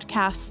how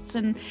podcasts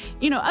and,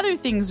 other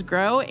things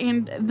grow.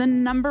 And the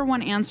number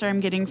one answer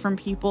I'm getting from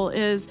people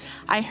is,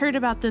 I heard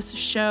about this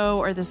show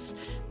or this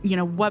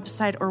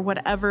website or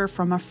whatever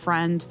from a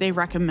friend. They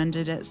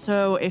recommended it.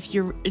 So if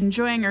you're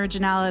enjoying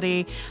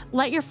Originality,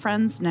 let your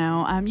friends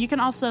know. You can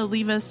also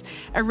leave us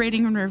a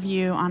rating and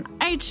review on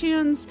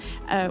iTunes.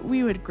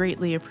 We would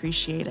greatly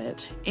appreciate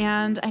it.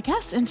 And I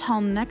guess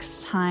until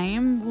next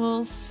time,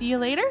 we'll see you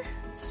later.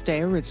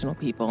 Stay original,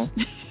 people.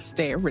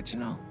 Stay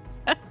original.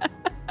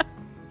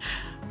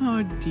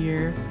 Oh,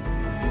 dear.